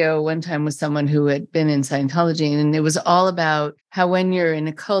video one time with someone who had been in Scientology, and it was all about how when you're in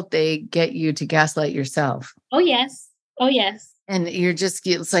a cult, they get you to gaslight yourself. Oh, yes. And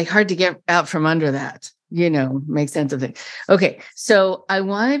it's like hard to get out from under that, make sense of things. Okay. So I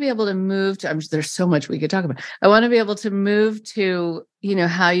want to be able to move to, there's so much we could talk about. I want to be able to move to,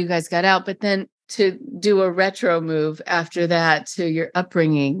 how you guys got out, but then to do a retro move after that to your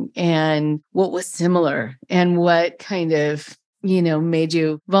upbringing and what was similar and what kind of, made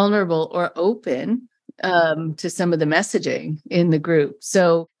you vulnerable or open to some of the messaging in the group.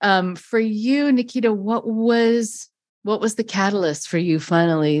 So for you, Nikieta, what was the catalyst for you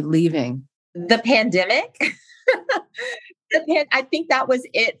finally leaving? The pandemic. I think that was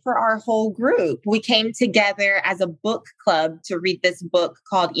it for our whole group. We came together as a book club to read this book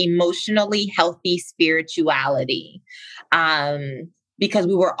called Emotionally Healthy Spirituality, because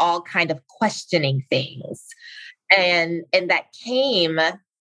we were all kind of questioning things. And that came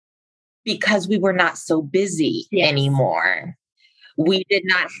because we were not so busy anymore. We did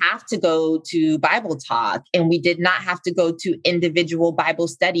not have to go to Bible talk, and we did not have to go to individual Bible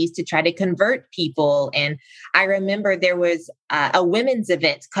studies to try to convert people. And I remember there was a women's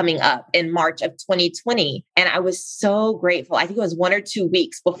event coming up in March of 2020. And I was so grateful. I think it was 1 or 2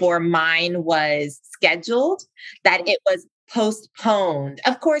 weeks before mine was scheduled that it was postponed,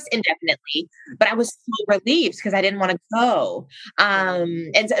 of course, indefinitely, but I was so relieved because I didn't want to go.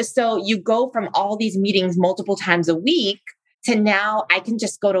 And so you go from all these meetings multiple times a week to now I can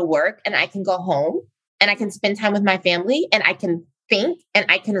just go to work and I can go home and I can spend time with my family and I can think and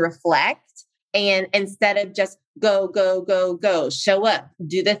I can reflect. And instead of just go, show up,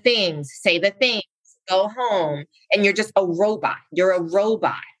 do the things, say the things, go home, and you're just a robot. You're a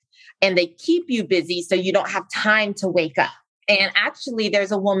robot. And they keep you busy so you don't have time to wake up. And actually,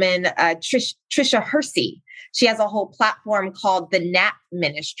 there's a woman, Trisha Hersey. She has a whole platform called the Nap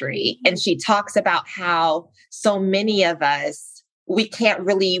Ministry. And she talks about how so many of us, we can't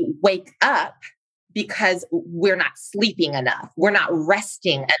really wake up because we're not sleeping enough. We're not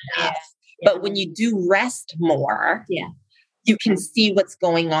resting enough. Yeah. But when you do rest more, you can see what's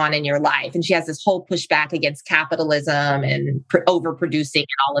going on in your life. And she has this whole pushback against capitalism and overproducing and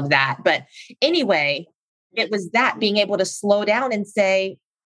all of that. But anyway, it was that being able to slow down and say,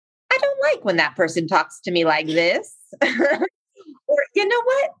 I don't like when that person talks to me like this. Or, you know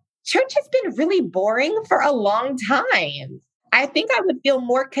what? Church has been really boring for a long time. I think I would feel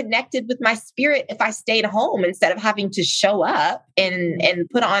more connected with my spirit if I stayed home instead of having to show up and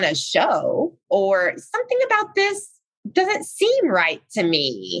put on a show, or something about this doesn't seem right to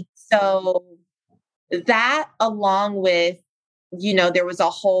me. So that, along with, there was a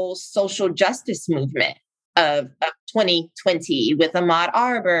whole social justice movement of 2020 with Ahmaud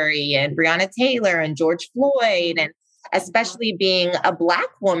Arbery and Breonna Taylor and George Floyd, and especially being a Black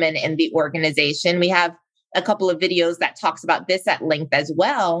woman in the organization. We have a couple of videos that talks about this at length as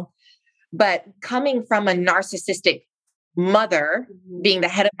well. But coming from a narcissistic mother, being the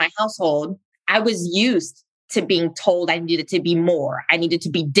head of my household, I was used to being told I needed to be more. I needed to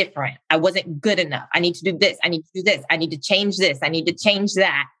be different. I wasn't good enough. I need to do this. I need to do this. I need to change this. I need to change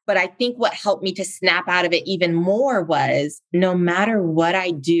that. But I think what helped me to snap out of it even more was no matter what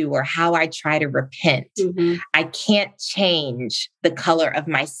I do or how I try to repent, I can't change the color of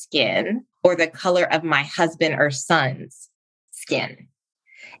my skin or the color of my husband or son's skin.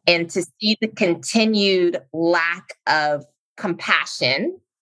 And to see the continued lack of compassion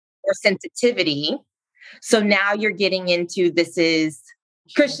or sensitivity. So now you're getting into this is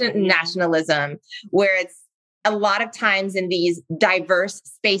Christian nationalism, where it's a lot of times in these diverse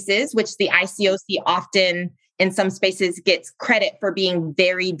spaces, which the ICOC often in some spaces gets credit for being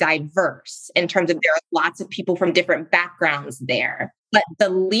very diverse in terms of there are lots of people from different backgrounds there. But the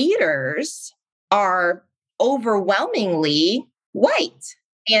leaders are overwhelmingly white.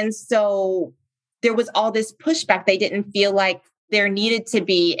 And so there was all this pushback. They didn't feel like there needed to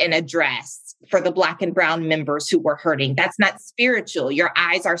be an address for the Black and brown members who were hurting. That's not spiritual. Your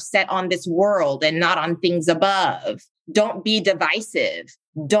eyes are set on this world and not on things above. Don't be divisive.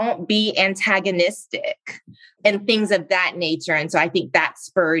 Don't be antagonistic and things of that nature. And so I think that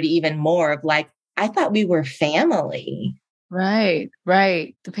spurred even more of like, I thought we were family. Right.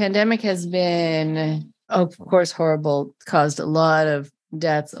 The pandemic has been, of course, horrible, caused a lot of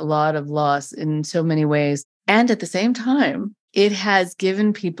deaths, a lot of loss in so many ways. And at the same time, it has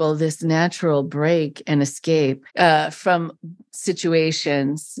given people this natural break and escape from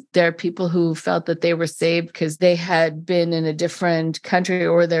situations. There are people who felt that they were saved because they had been in a different country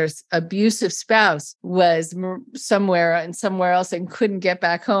or their abusive spouse was somewhere else and couldn't get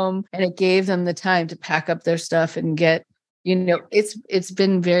back home. And it gave them the time to pack up their stuff and get, it's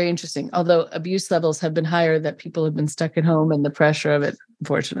been very interesting. Although abuse levels have been higher, that people have been stuck at home and the pressure of it,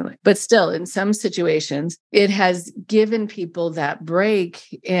 unfortunately. But still, in some situations, it has given people that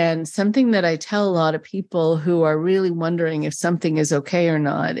break. And something that I tell a lot of people who are really wondering if something is okay or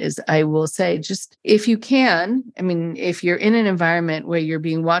not is I will say, just if you can, if you're in an environment where you're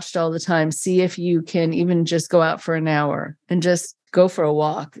being watched all the time, see if you can even just go out for an hour and just go for a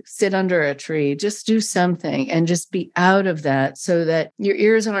walk, sit under a tree, just do something and just be out of that so that your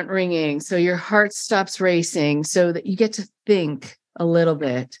ears aren't ringing, so your heart stops racing, so that you get to think a little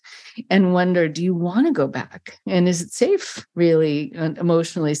bit and wonder, do you want to go back? And is it safe, really,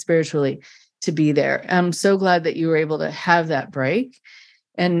 emotionally, spiritually, to be there? I'm so glad that you were able to have that break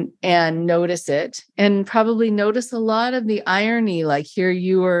and notice it, and probably notice a lot of the irony. Like here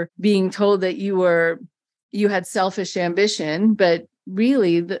you were being told that you had selfish ambition, but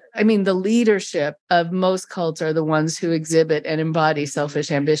really, the leadership of most cults are the ones who exhibit and embody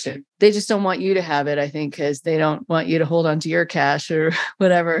selfish ambition. They just don't want you to have it, I think, because they don't want you to hold on to your cash or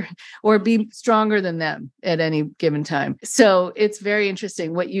whatever, or be stronger than them at any given time. So it's very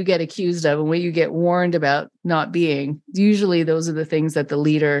interesting what you get accused of and what you get warned about not being. Usually those are the things that the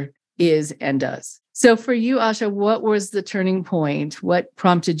leader is and does. So for you, Asha, what was the turning point? What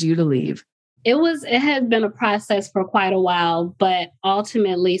prompted you to leave? It had been a process for quite a while, but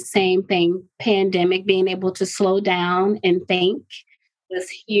ultimately, same thing, pandemic, being able to slow down and think was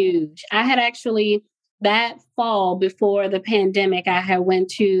huge. I had actually, that fall before the pandemic, I had went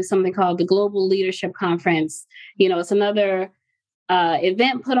to something called the Global Leadership Conference. It's another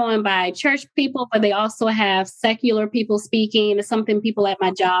event put on by church people, but they also have secular people speaking. It's something people at my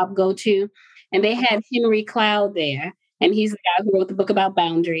job go to. And they had Henry Cloud there. And he's the guy who wrote the book about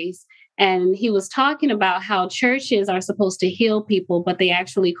boundaries. And he was talking about how churches are supposed to heal people, but they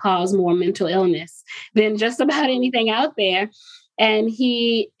actually cause more mental illness than just about anything out there. And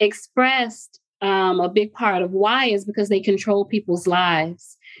he expressed a big part of why is because they control people's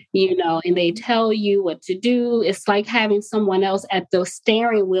lives, and they tell you what to do. It's like having someone else at the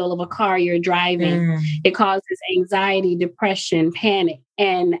steering wheel of a car you're driving. It causes anxiety, depression, panic.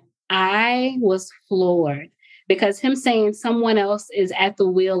 And I was floored. Because him saying someone else is at the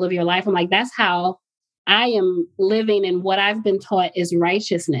wheel of your life, I'm like, that's how I am living, and what I've been taught is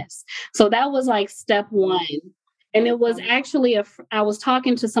righteousness. So that was like step one. And it was actually, I was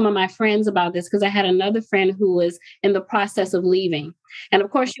talking to some of my friends about this because I had another friend who was in the process of leaving. And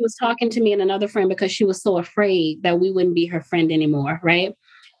of course, she was talking to me and another friend because she was so afraid that we wouldn't be her friend anymore, right?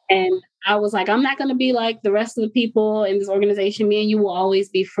 And I was like, I'm not going to be like the rest of the people in this organization. Me and you will always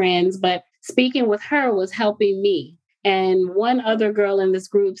be friends. But speaking with her was helping me. And one other girl in this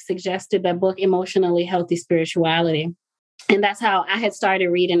group suggested that book, Emotionally Healthy Spirituality. And that's how I had started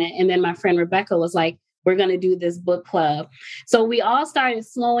reading it. And then my friend Rebecca was like, we're going to do this book club. So we all started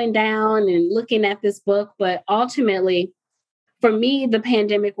slowing down and looking at this book. But ultimately, for me, the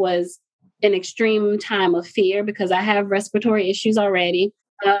pandemic was an extreme time of fear because I have respiratory issues already.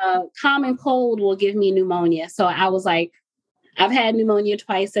 Common cold will give me pneumonia. So I was like, I've had pneumonia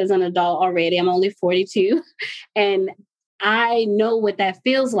twice as an adult already. I'm only 42. And I know what that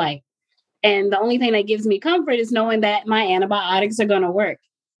feels like. And the only thing that gives me comfort is knowing that my antibiotics are going to work.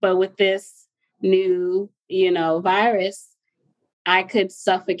 But with this new, virus, I could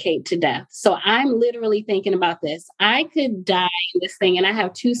suffocate to death. So I'm literally thinking about this. I could die in this thing. And I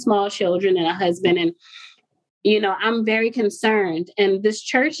have 2 small children and a husband. And, I'm very concerned. And this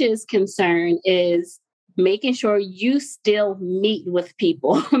church's concern is making sure you still meet with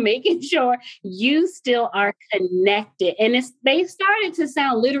people, making sure you still are connected. And they started to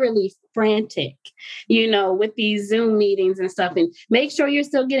sound literally frantic, with these Zoom meetings and stuff. And make sure you're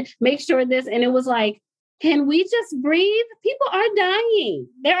still make sure this. And it was like, can we just breathe? People are dying.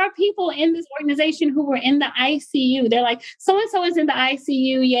 There are people in this organization who were in the ICU. They're like, so-and-so is in the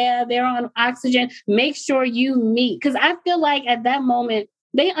ICU. Yeah, they're on oxygen. Make sure you meet. Because I feel like at that moment,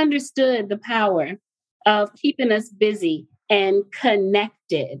 they understood the power of keeping us busy and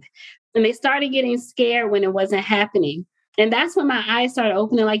connected. And they started getting scared when it wasn't happening. And that's when my eyes started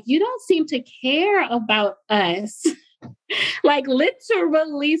opening. Like, you don't seem to care about us. Like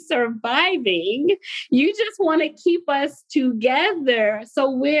literally surviving. You just want to keep us together.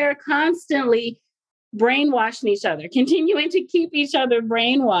 So we're constantly brainwashing each other, continuing to keep each other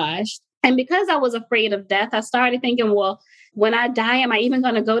brainwashed. And because I was afraid of death, I started thinking, well, when I die, am I even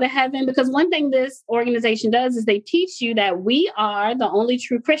going to go to heaven? Because one thing this organization does is they teach you that we are the only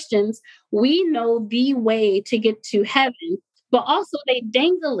true Christians. We know the way to get to heaven, but also they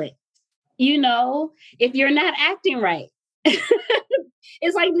dangle it. If you're not acting right,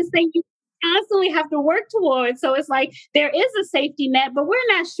 it's like this thing you constantly have to work towards. So it's like there is a safety net, but we're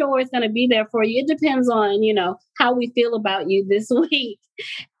not sure it's going to be there for you. It depends on, how we feel about you this week.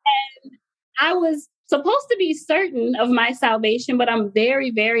 And I was supposed to be certain of my salvation, but I'm very,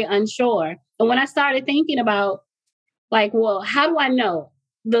 very unsure. And when I started thinking about, like, well, how do I know?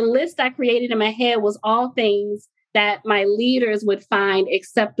 The list I created in my head was all things that my leaders would find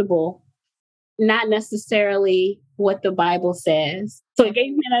acceptable, not necessarily what the Bible says. So it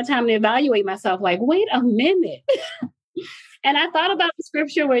gave me that time to evaluate myself, like, wait a minute. And I thought about the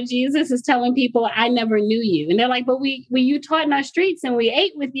scripture where Jesus is telling people, I never knew you. And they're like, but you taught in our streets and we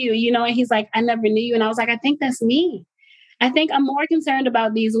ate with you, and he's like, I never knew you. And I was like, I think that's me. I think I'm more concerned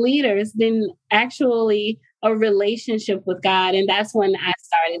about these leaders than actually a relationship with God. And that's when I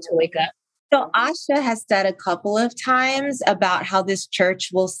started to wake up. So Asha has said a couple of times about how this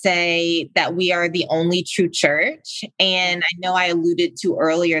church will say that we are the only true church. And I know I alluded to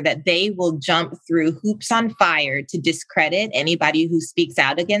earlier that they will jump through hoops on fire to discredit anybody who speaks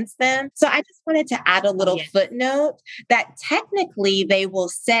out against them. So I just wanted to add a little footnote that technically they will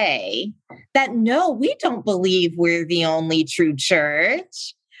say that, no, we don't believe we're the only true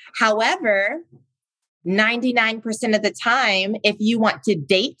church. However, 99% of the time, if you want to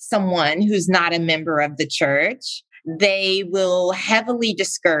date someone who's not a member of the church, they will heavily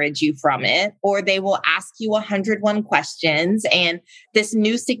discourage you from it, or they will ask you 101 questions. And this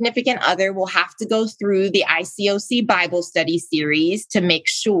new significant other will have to go through the ICOC Bible study series to make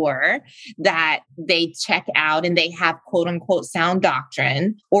sure that they check out and they have quote unquote sound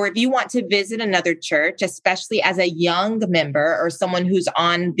doctrine. Or if you want to visit another church, especially as a young member or someone who's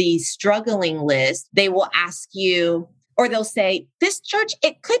on the struggling list, they will ask you, or they'll say, this church,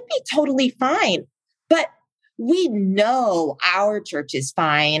 it could be totally fine, but we know our church is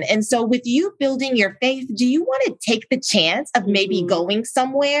fine. And so with you building your faith, do you want to take the chance of maybe going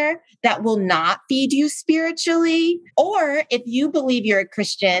somewhere that will not feed you spiritually? Or if you believe you're a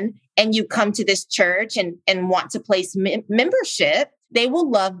Christian and you come to this church and want to place membership, they will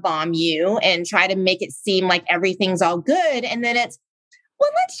love bomb you and try to make it seem like everything's all good. And then it's, well,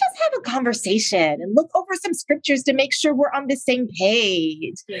 let's just have a conversation and look over some scriptures to make sure we're on the same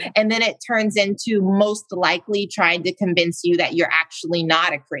page. Yeah. And then it turns into most likely trying to convince you that you're actually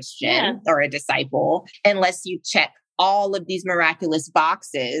not a Christian or a disciple, unless you check all of these miraculous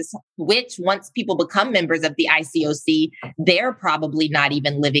boxes, which once people become members of the ICOC, they're probably not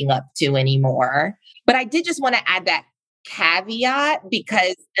even living up to anymore. But I did just want to add that caveat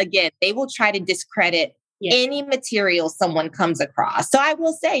because, again, they will try to discredit any material someone comes across. So I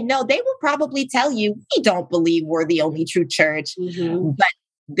will say, no, they will probably tell you, we don't believe we're the only true church, but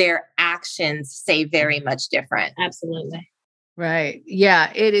their actions say very much different. Absolutely. Right.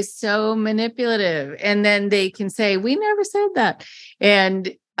 Yeah. It is so manipulative. And then they can say, we never said that.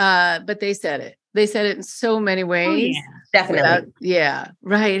 And, but they said it. They said it in so many ways. Oh, yeah, definitely. Yeah.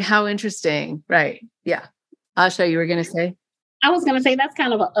 Right. How interesting. Right. Yeah. Asha, you were going to say? I was going to say that's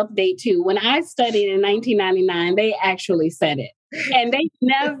kind of an update too. When I studied in 1999, they actually said it. And they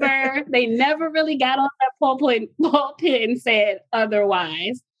never really got on that pulpit and said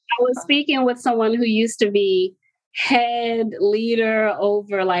otherwise. I was speaking with someone who used to be head leader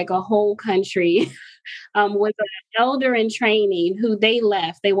over like a whole country, was an elder in training who they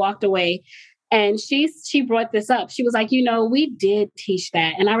walked away. And she brought this up. She was like, we did teach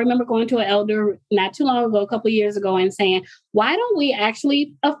that. And I remember going to an elder not too long ago, a couple of years ago, and saying, why don't we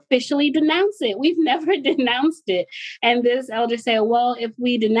actually officially denounce it? We've never denounced it. And this elder said, well, if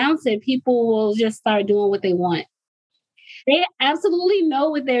we denounce it, people will just start doing what they want. They absolutely know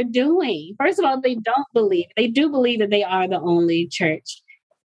what they're doing. First of all, they do believe that they are the only church.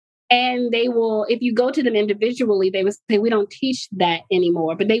 And they will, if you go to them individually, they will say, we don't teach that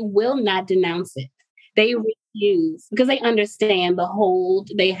anymore, but they will not denounce it. They refuse because they understand the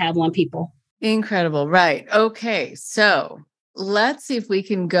hold they have on people. Incredible. Right. Okay. So let's see if we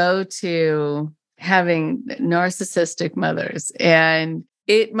can go to having narcissistic mothers. And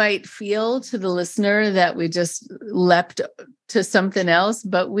it might feel to the listener that we just leapt to something else,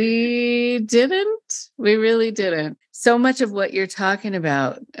 but we didn't. We really didn't. So much of what you're talking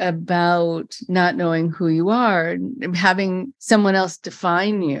about not knowing who you are, having someone else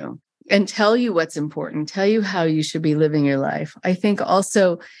define you and tell you what's important, tell you how you should be living your life. I think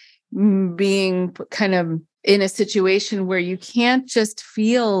also being kind of in a situation where you can't just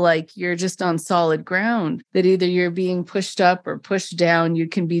feel like you're just on solid ground, that either you're being pushed up or pushed down. You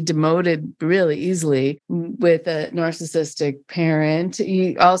can be demoted really easily with a narcissistic parent.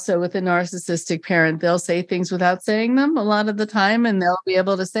 Also with a narcissistic parent, they'll say things without saying them a lot of the time, and they'll be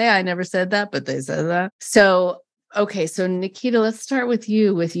able to say, I never said that, but they said that. So, okay. So Nikieta, let's start with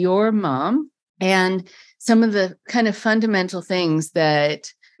you, with your mom and some of the kind of fundamental things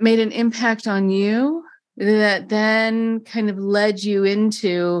that made an impact on you that then kind of led you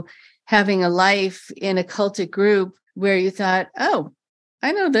into having a life in a cultic group where you thought, oh,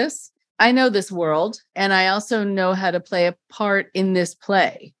 I know this. I know this world. And I also know how to play a part in this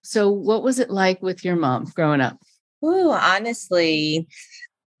play. So what was it like with your mom growing up? Ooh, honestly,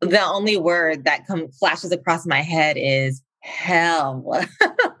 the only word that flashes across my head is hell.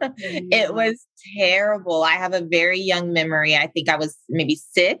 It was terrible. I have a very young memory. I think I was maybe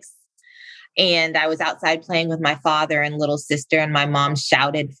 6. And I was outside playing with my father and little sister, and my mom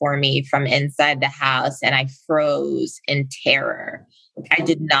shouted for me from inside the house, and I froze in terror. I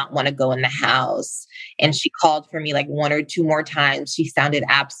did not want to go in the house. And she called for me like 1 or 2 more times. She sounded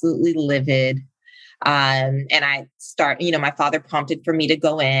absolutely livid. And I my father prompted for me to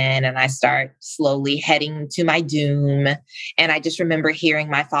go in, and I start slowly heading to my doom. And I just remember hearing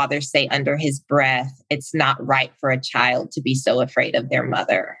my father say under his breath, it's not right for a child to be so afraid of their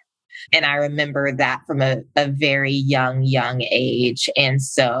mother. And I remember that from a very young age. And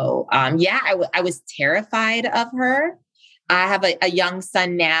so, I was terrified of her. I have a young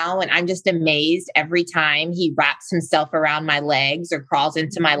son now, and I'm just amazed every time he wraps himself around my legs or crawls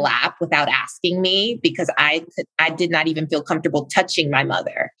into my lap without asking me, because I did not even feel comfortable touching my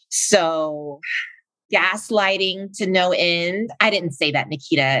mother. So gaslighting to no end. I didn't say that,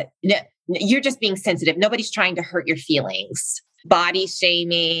 Nikieta. No, you're just being sensitive. Nobody's trying to hurt your feelings. Body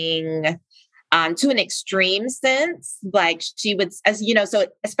shaming, to an extreme sense. Like she would, so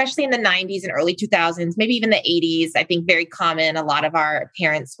especially in the 90s and early 2000s, maybe even the 80s, I think very common. A lot of our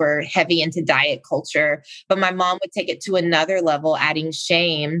parents were heavy into diet culture, but my mom would take it to another level, adding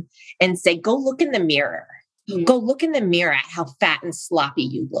shame and say, go look in the mirror. Mm-hmm. Go look in the mirror at how fat and sloppy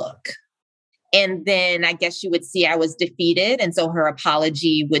you look. And then I guess you would see I was defeated. And so her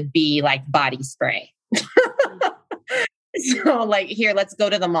apology would be like body spray. So like, here, let's go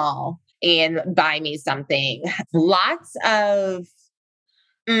to the mall and buy me something. Lots of,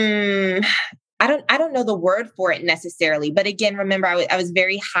 I don't know the word for it necessarily, but again, remember I was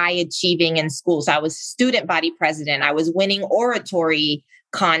very high achieving in school. So I was student body president. I was winning oratory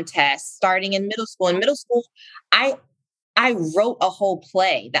contests starting in middle school. In middle school, I wrote a whole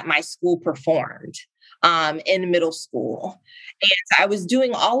play that my school performed in middle school. And I was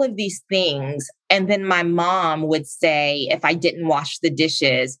doing all of these things. And then my mom would say, if I didn't wash the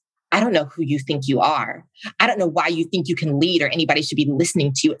dishes, I don't know who you think you are. I don't know why you think you can lead or anybody should be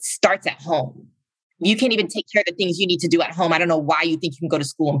listening to you. It starts at home. You can't even take care of the things you need to do at home. I don't know why you think you can go to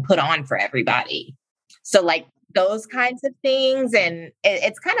school and put on for everybody. So like those kinds of things. And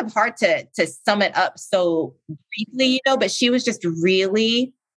it's kind of hard to sum it up so briefly, but she was just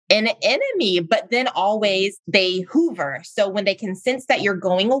really an enemy, but then always they hoover. So when they can sense that you're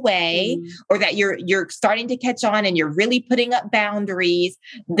going away or that you're starting to catch on and you're really putting up boundaries,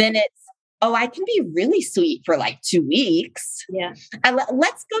 then it's, oh, I can be really sweet for like 2 weeks. Yeah.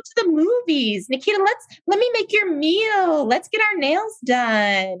 Let's go to the movies. Nikieta, let me make your meal. Let's get our nails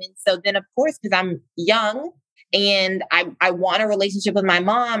done. And so then, of course, because I'm young and I want a relationship with my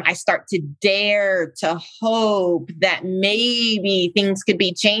mom, I start to dare to hope that maybe things could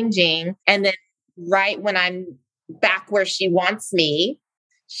be changing. And then right when I'm back where she wants me,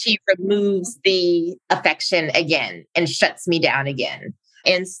 she removes the affection again and shuts me down again.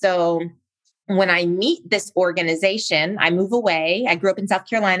 And so when I meet this organization, I move away. I grew up in South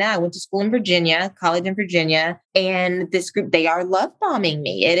Carolina. I went to school in Virginia, college in Virginia. And this group, they are love bombing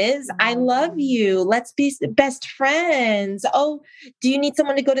me. It is, I love you. Let's be best friends. Oh, do you need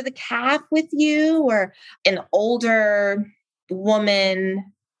someone to go to the calf with you? Or an older woman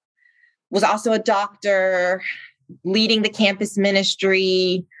was also a doctor, leading the campus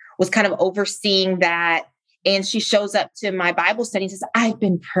ministry, was kind of overseeing that. And she shows up to my Bible study and says, I've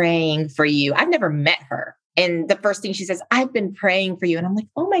been praying for you. I've never met her. And the first thing she says, I've been praying for you. And I'm like,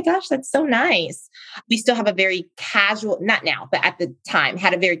 oh my gosh, that's so nice. We still have a very casual, not now, but at the time,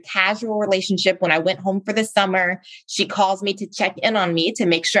 had a very casual relationship. When I went home for the summer, she calls me to check in on me to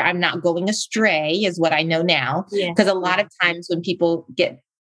make sure I'm not going astray, is what I know now. Because a lot of times when people get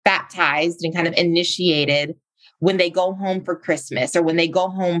baptized and kind of initiated, when they go home for Christmas or when they go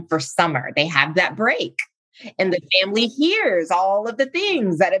home for summer, they have that break. And the family hears all of the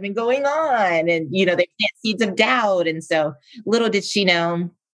things that have been going on. And, they plant seeds of doubt. And so little did she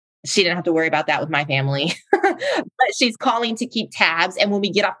know, she didn't have to worry about that with my family. But she's calling to keep tabs. And when we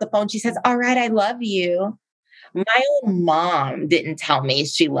get off the phone, she says, all right, I love you. My own mom didn't tell me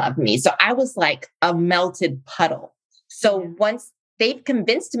she loved me. So I was like a melted puddle. So once they've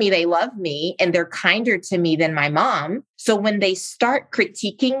convinced me they love me and they're kinder to me than my mom. So when they start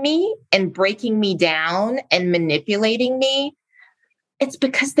critiquing me and breaking me down and manipulating me, it's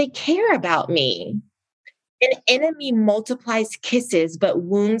because they care about me. An enemy multiplies kisses, but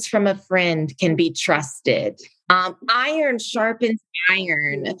wounds from a friend can be trusted. Iron sharpens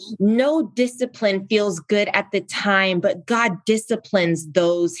iron. No discipline feels good at the time, but God disciplines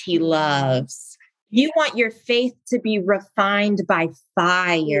those he loves. You want your faith to be refined by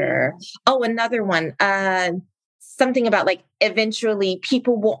fire. Oh, another one. Something about like eventually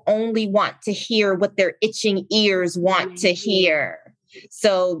people will only want to hear what their itching ears want to hear.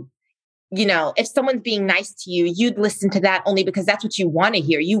 So, if someone's being nice to you, you'd listen to that only because that's what you want to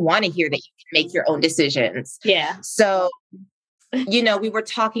hear. You want to hear that you can make your own decisions. Yeah. So, we were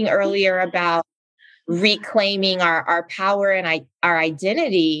talking earlier about reclaiming our power and our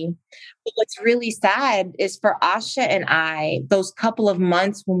identity. But what's really sad is for Asha and I, those couple of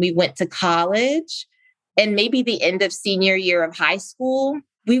months when we went to college and maybe the end of senior year of high school,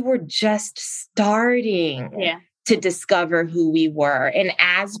 we were just starting to discover who we were. And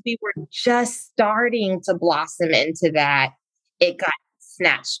as we were just starting to blossom into that, it got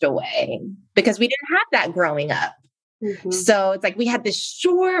snatched away because we didn't have that growing up. Mm-hmm. So it's like we had this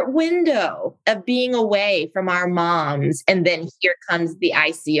short window of being away from our moms. And then here comes the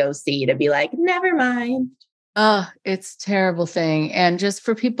ICOC to be like, never mind. Oh, it's a terrible thing. And just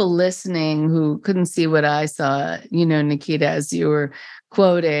for people listening who couldn't see what I saw, Nikieta, as you were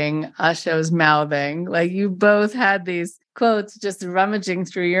quoting, Asha was mouthing, like you both had these quotes just rummaging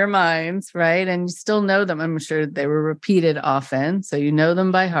through your minds, right? And you still know them. I'm sure they were repeated often, so you know them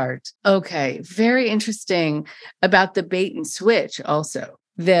by heart. Okay, very interesting about the bait and switch also.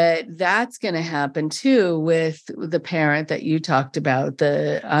 That's going to happen too with the parent that you talked about,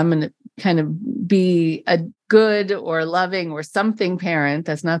 I'm going to kind of be a good or loving or something parent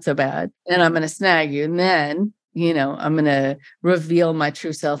that's not so bad, and I'm going to snag you. And then, I'm going to reveal my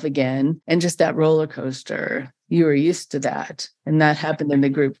true self again. And just that roller coaster, you were used to that. And that happened in the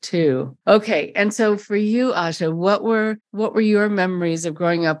group too. Okay. And so for you, Asha, what were your memories of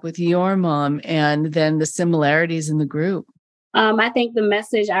growing up with your mom and then the similarities in the group? I think the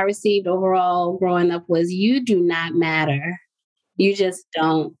message I received overall growing up was you do not matter. You just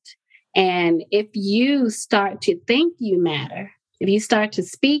don't. And if you start to think you matter, if you start to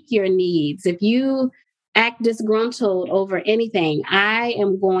speak your needs, if you act disgruntled over anything, I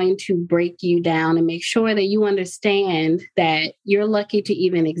am going to break you down and make sure that you understand that you're lucky to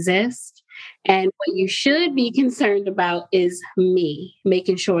even exist. And what you should be concerned about is me,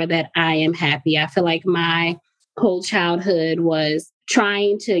 making sure that I am happy. I feel like my whole childhood was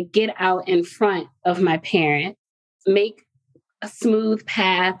trying to get out in front of my parents make smooth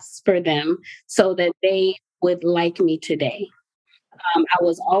paths for them so that they would like me today. I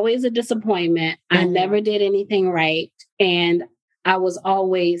was always a disappointment. I never did anything right. And I was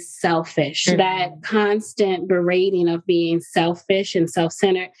always selfish. That constant berating of being selfish and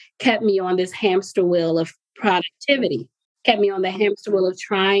self-centered kept me on this hamster wheel of productivity, kept me on the hamster wheel of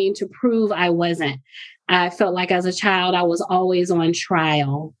trying to prove I wasn't. I felt like as a child, I was always on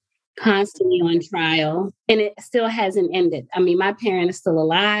trial, constantly on trial, and it still hasn't ended. I mean, my parent is still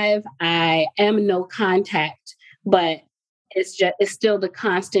alive. I am no contact, but it's still the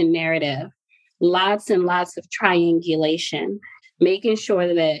constant narrative. Lots and lots of triangulation, making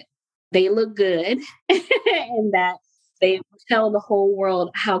sure that they look good and that they tell the whole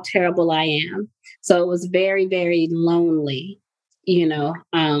world how terrible I am. So it was very, very lonely, you know.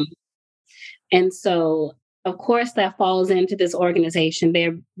 And so, of course, that falls into this organization.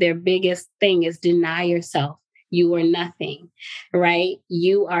 Their biggest thing is deny yourself. You are nothing, right?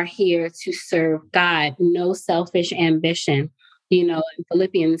 You are here to serve God, no selfish ambition. You know, in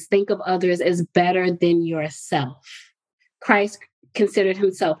Philippians, think of others as better than yourself. Christ considered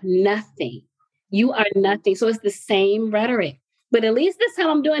himself nothing. You are nothing. So it's the same rhetoric. But at least this time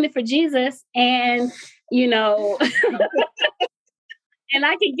I'm doing it for Jesus. And, you know, and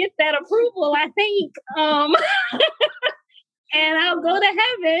I can get that approval, I think. And I'll go to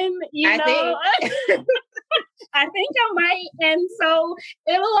heaven, you know. I think I might. And so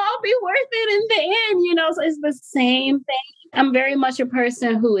it'll all be worth it in the end, you know. So it's the same thing. I'm very much a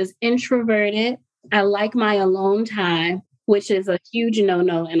person who is introverted. I like my alone time, which is a huge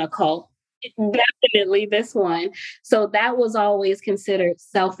no-no in a cult. Definitely this one. So that was always considered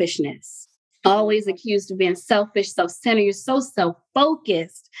selfishness. Always accused of being selfish, self-centered. You're so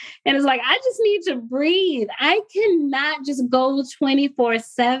self-focused. And it's like, I just need to breathe. I cannot just go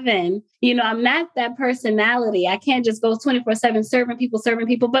 24/7. You know, I'm not that personality. I can't just go 24/7 serving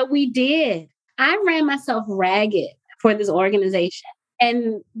people, but we did. I ran myself ragged for this organization.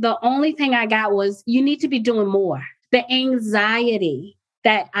 And the only thing I got was, you need to be doing more. The anxiety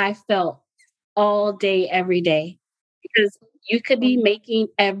that I felt all day, every day, because you could be making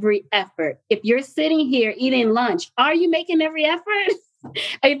every effort. If you're sitting here eating lunch, are you making every effort?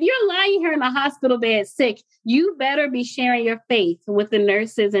 If you're lying here in a hospital bed sick, you better be sharing your faith with the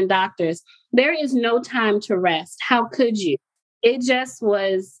nurses and doctors. There is no time to rest. How could you? It just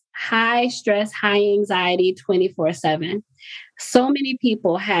was high stress, high anxiety, 24/7. So many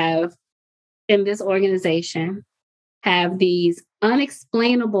people have in this organization have these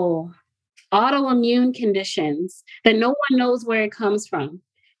unexplainable autoimmune conditions that no one knows where it comes from.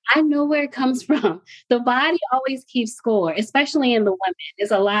 I know where it comes from. The body always keeps score, especially in the women.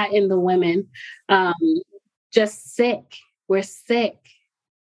 There's a lot in the women. Just sick. We're sick.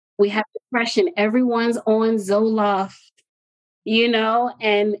 We have depression. Everyone's on Zoloft, you know,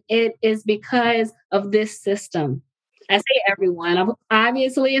 and it is because of this system. I say everyone.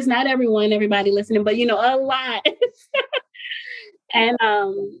 Obviously, it's not everyone, everybody listening, but, you know, a lot. And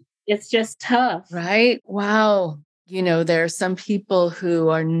it's just tough. Right? Wow. You know, there are some people who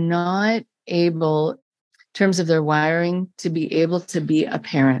are not able, in terms of their wiring, to be able to be a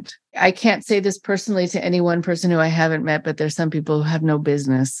parent. I can't say this personally to any one person who I haven't met, but there's some people who have no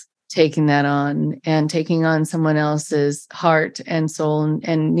business taking that on and taking on someone else's heart and soul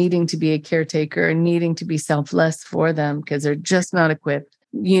and needing to be a caretaker and needing to be selfless for them because they're just not equipped.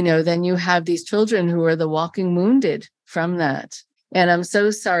 You know, then you have these children who are the walking wounded from that. And I'm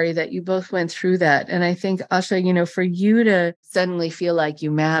so sorry that you both went through that. And I think, Asha, you know, for you to suddenly feel like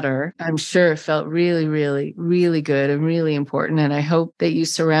you matter, I'm sure felt really, really, really good and really important. And I hope that you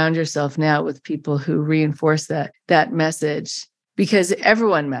surround yourself now with people who reinforce that message, because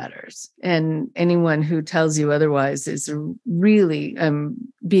everyone matters. And anyone who tells you otherwise is really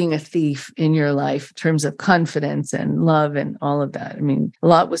being a thief in your life in terms of confidence and love and all of that. I mean, a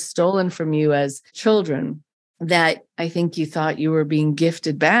lot was stolen from you as children that I think you thought you were being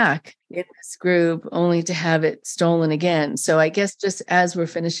gifted back in this group only to have it stolen again. So I guess just as we're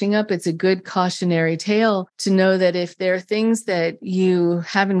finishing up, it's a good cautionary tale to know that if there are things that you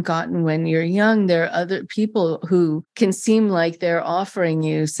haven't gotten when you're young, there are other people who can seem like they're offering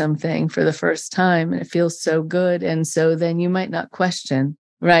you something for the first time and it feels so good. And so then you might not question.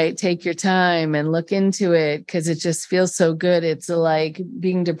 Right. Take your time and look into it because it just feels so good. It's like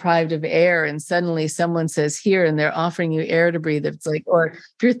being deprived of air and suddenly someone says here and they're offering you air to breathe. It's like, or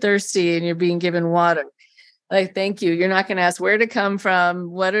if you're thirsty and you're being given water, like, thank you. You're not going to ask where to come from.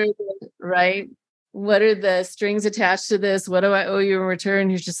 What are the strings attached to this? What do I owe you in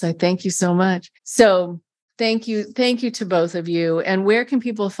return? You're just like, thank you so much. So thank you. Thank you to both of you. And where can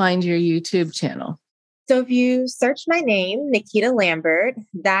people find your YouTube channel? So if you search my name, Nikieta Lambert,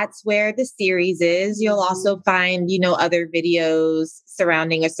 that's where the series is. You'll also find, other videos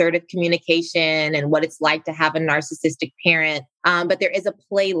surrounding assertive communication and what it's like to have a narcissistic parent. But there is a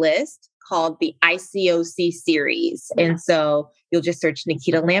playlist called the ICOC series. And so you'll just search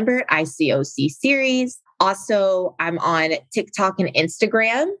Nikieta Lambert, ICOC series. Also, I'm on TikTok and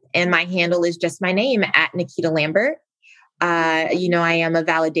Instagram, and my handle is just my name at Nikieta Lambert. I am a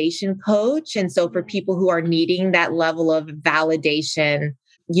validation coach. And so for people who are needing that level of validation,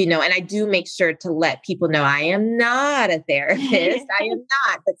 and I do make sure to let people know I am not a therapist. I am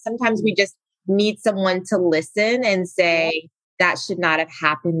not. But sometimes we just need someone to listen and say, that should not have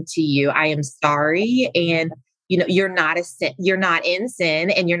happened to you. I am sorry. And you're not in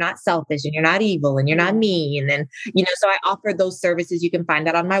sin, and you're not selfish, and you're not evil, and you're not mean. And, so I offer those services. You can find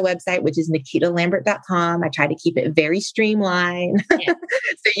that on my website, which is NikietaLambert.com. I try to keep it very streamlined. Yeah.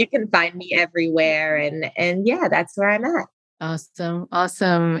 So you can find me everywhere. And yeah, that's where I'm at. Awesome.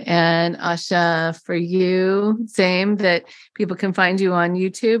 Awesome. And Asha, for you, same, that people can find you on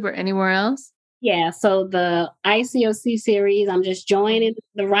YouTube or anywhere else? Yeah, so the ICOC series, I'm just joining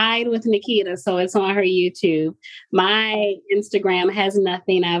the ride with Nikieta, so it's on her YouTube. My Instagram has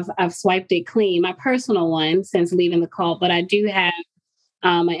nothing. I've swiped it clean, my personal one, since leaving the cult, but I do have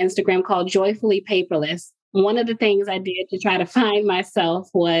an Instagram called Joyfully Paperless. One of the things I did to try to find myself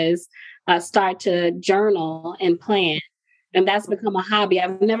was start to journal and plan. And that's become a hobby.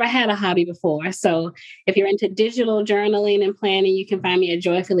 I've never had a hobby before. So if you're into digital journaling and planning, you can find me at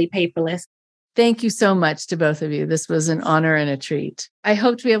Joyfully Paperless. Thank you so much to both of you. This was an honor and a treat. I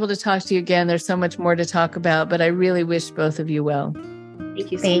hope to be able to talk to you again. There's so much more to talk about, but I really wish both of you well.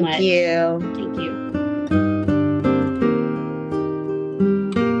 Thank you so much. Thank you. Thank you.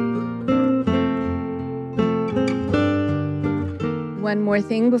 One more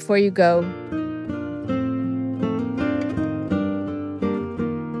thing before you go.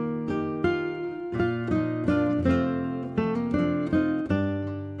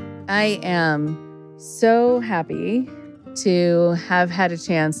 I am so happy to have had a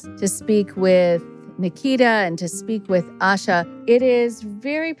chance to speak with Nikieta and to speak with Asha. It is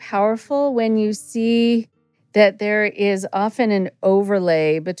very powerful when you see that there is often an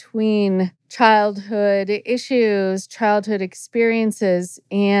overlay between childhood issues, childhood experiences,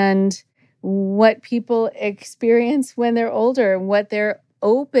 and what people experience when they're older, what they're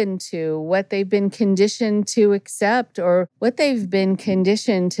open to, what they've been conditioned to accept, or what they've been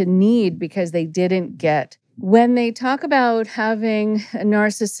conditioned to need because they didn't get. When they talk about having a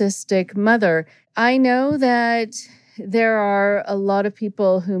narcissistic mother, I know that there are a lot of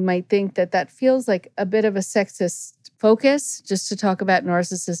people who might think that that feels like a bit of a sexist focus just to talk about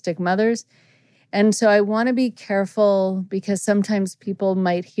narcissistic mothers. And so I want to be careful because sometimes people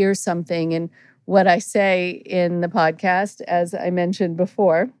might hear something in what I say in the podcast, as I mentioned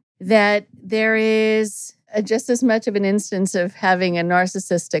before, that there is just as much of an instance of having a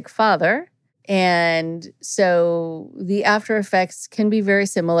narcissistic father. And so the after effects can be very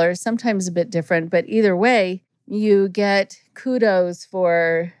similar, sometimes a bit different, but either way, you get kudos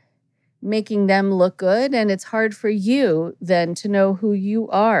for making them look good. And it's hard for you then to know who you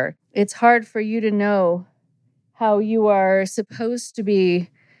are. It's hard for you to know how you are supposed to be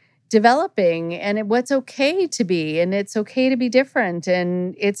developing and what's okay to be. And it's okay to be different.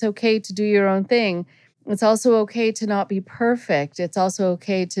 And it's okay to do your own thing. It's also okay to not be perfect. It's also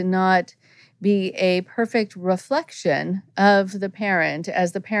okay to not be a perfect reflection of the parent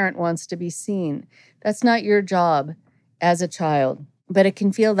as the parent wants to be seen. That's not your job as a child, but it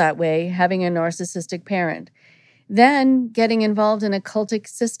can feel that way having a narcissistic parent. Then getting involved in a cultic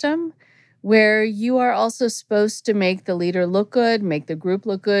system where you are also supposed to make the leader look good, make the group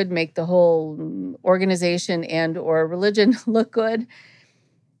look good, make the whole organization and or religion look good.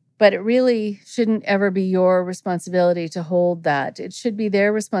 But it really shouldn't ever be your responsibility to hold that. It should be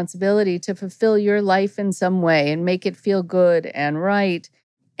their responsibility to fulfill your life in some way and make it feel good and right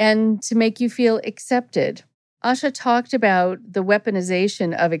and to make you feel accepted. Asha talked about the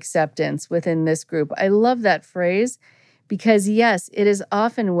weaponization of acceptance within this group. I love that phrase because, yes, it is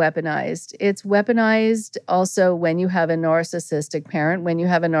often weaponized. It's weaponized also when you have a narcissistic parent, when you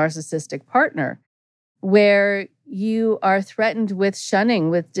have a narcissistic partner, where you are threatened with shunning,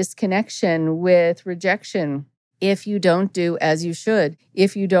 with disconnection, with rejection, if you don't do as you should,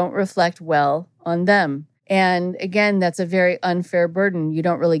 if you don't reflect well on them. And again, that's a very unfair burden. You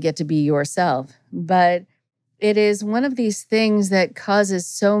don't really get to be yourself. But it is one of these things that causes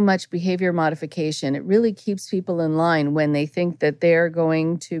so much behavior modification. It really keeps people in line when they think that they're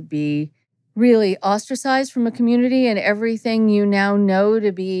going to be really ostracized from a community and everything you now know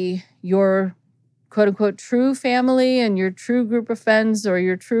to be your quote unquote true family and your true group of friends or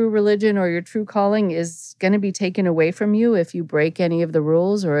your true religion or your true calling is going to be taken away from you if you break any of the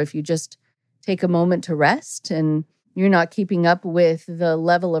rules or if you just take a moment to rest and you're not keeping up with the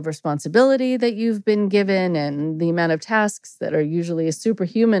level of responsibility that you've been given and the amount of tasks that are usually a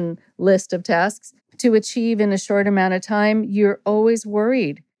superhuman list of tasks to achieve in a short amount of time. You're always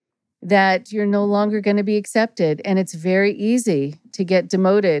worried that you're no longer going to be accepted. And it's very easy to get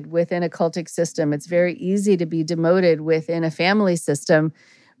demoted within a cultic system. It's very easy to be demoted within a family system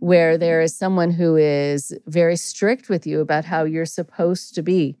where there is someone who is very strict with you about how you're supposed to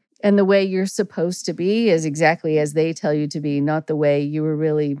be. And the way you're supposed to be is exactly as they tell you to be, not the way you were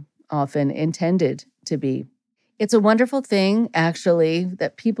really often intended to be. It's a wonderful thing, actually,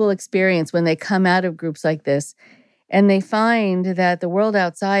 that people experience when they come out of groups like this. And they find that the world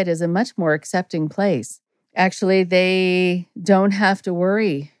outside is a much more accepting place. Actually, they don't have to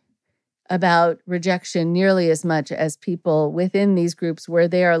worry about rejection nearly as much as people within these groups where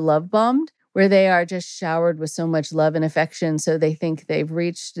they are love bombed, where they are just showered with so much love and affection. So they think they've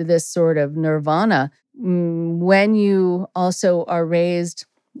reached this sort of nirvana. When you also are raised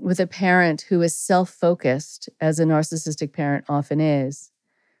with a parent who is self-focused, as a narcissistic parent often is,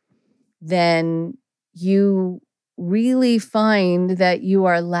 then you really find that you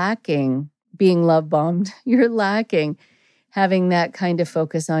are lacking being love bombed. You're lacking having that kind of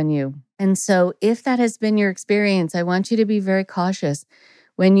focus on you. And so if that has been your experience, I want you to be very cautious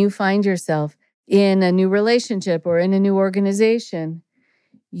when you find yourself in a new relationship or in a new organization.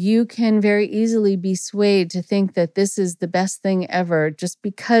 You can very easily be swayed to think that this is the best thing ever just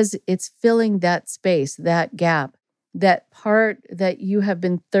because it's filling that space, that gap, that part that you have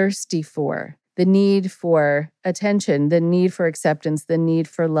been thirsty for. The need for attention, the need for acceptance, the need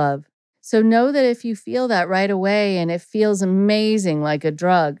for love. So know that if you feel that right away and it feels amazing like a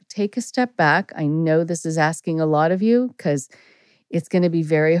drug, take a step back. I know this is asking a lot of you because it's going to be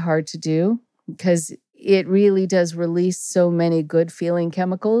very hard to do because it really does release so many good feeling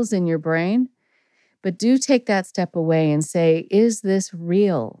chemicals in your brain. But do take that step away and say, is this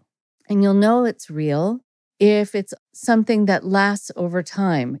real? And you'll know it's real if it's something that lasts over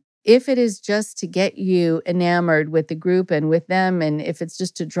time. If it is just to get you enamored with the group and with them, and if it's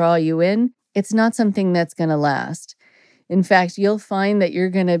just to draw you in, it's not something that's going to last. In fact, you'll find that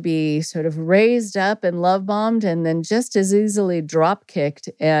you're going to be sort of raised up and love bombed and then just as easily drop kicked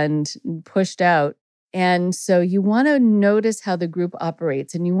and pushed out. And so you want to notice how the group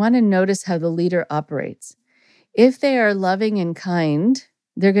operates and you want to notice how the leader operates. If they are loving and kind,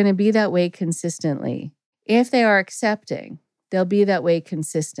 they're going to be that way consistently. If they are accepting, they'll be that way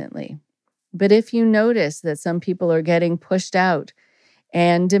consistently. But if you notice that some people are getting pushed out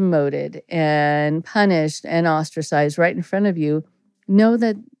and demoted and punished and ostracized right in front of you, know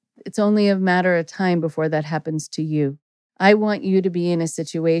that it's only a matter of time before that happens to you. I want you to be in a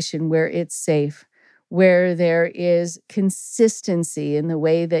situation where it's safe, where there is consistency in the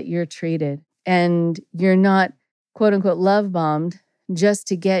way that you're treated, and you're not, quote unquote, love bombed just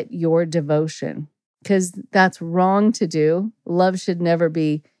to get your devotion. Because that's wrong to do. Love should never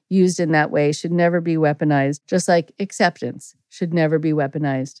be used in that way, should never be weaponized, just like acceptance should never be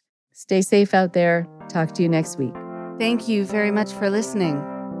weaponized. Stay safe out there. Talk to you next week. Thank you very much for listening.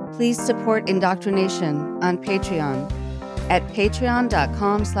 Please support Indoctrination on Patreon at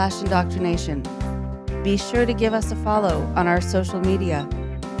patreon.com/indoctrination. Be sure to give us a follow on our social media.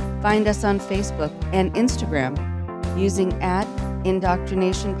 Find us on Facebook and Instagram using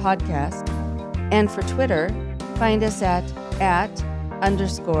 @indoctrinationpodcast. And for Twitter, find us at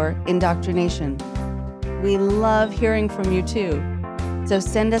 @_indoctrination. We love hearing from you too. So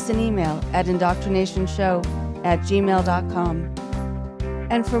send us an email at indoctrinationshow@gmail.com.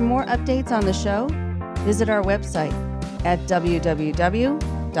 And for more updates on the show, visit our website at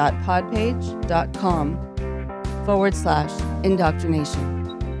www.podpage.com/indoctrination.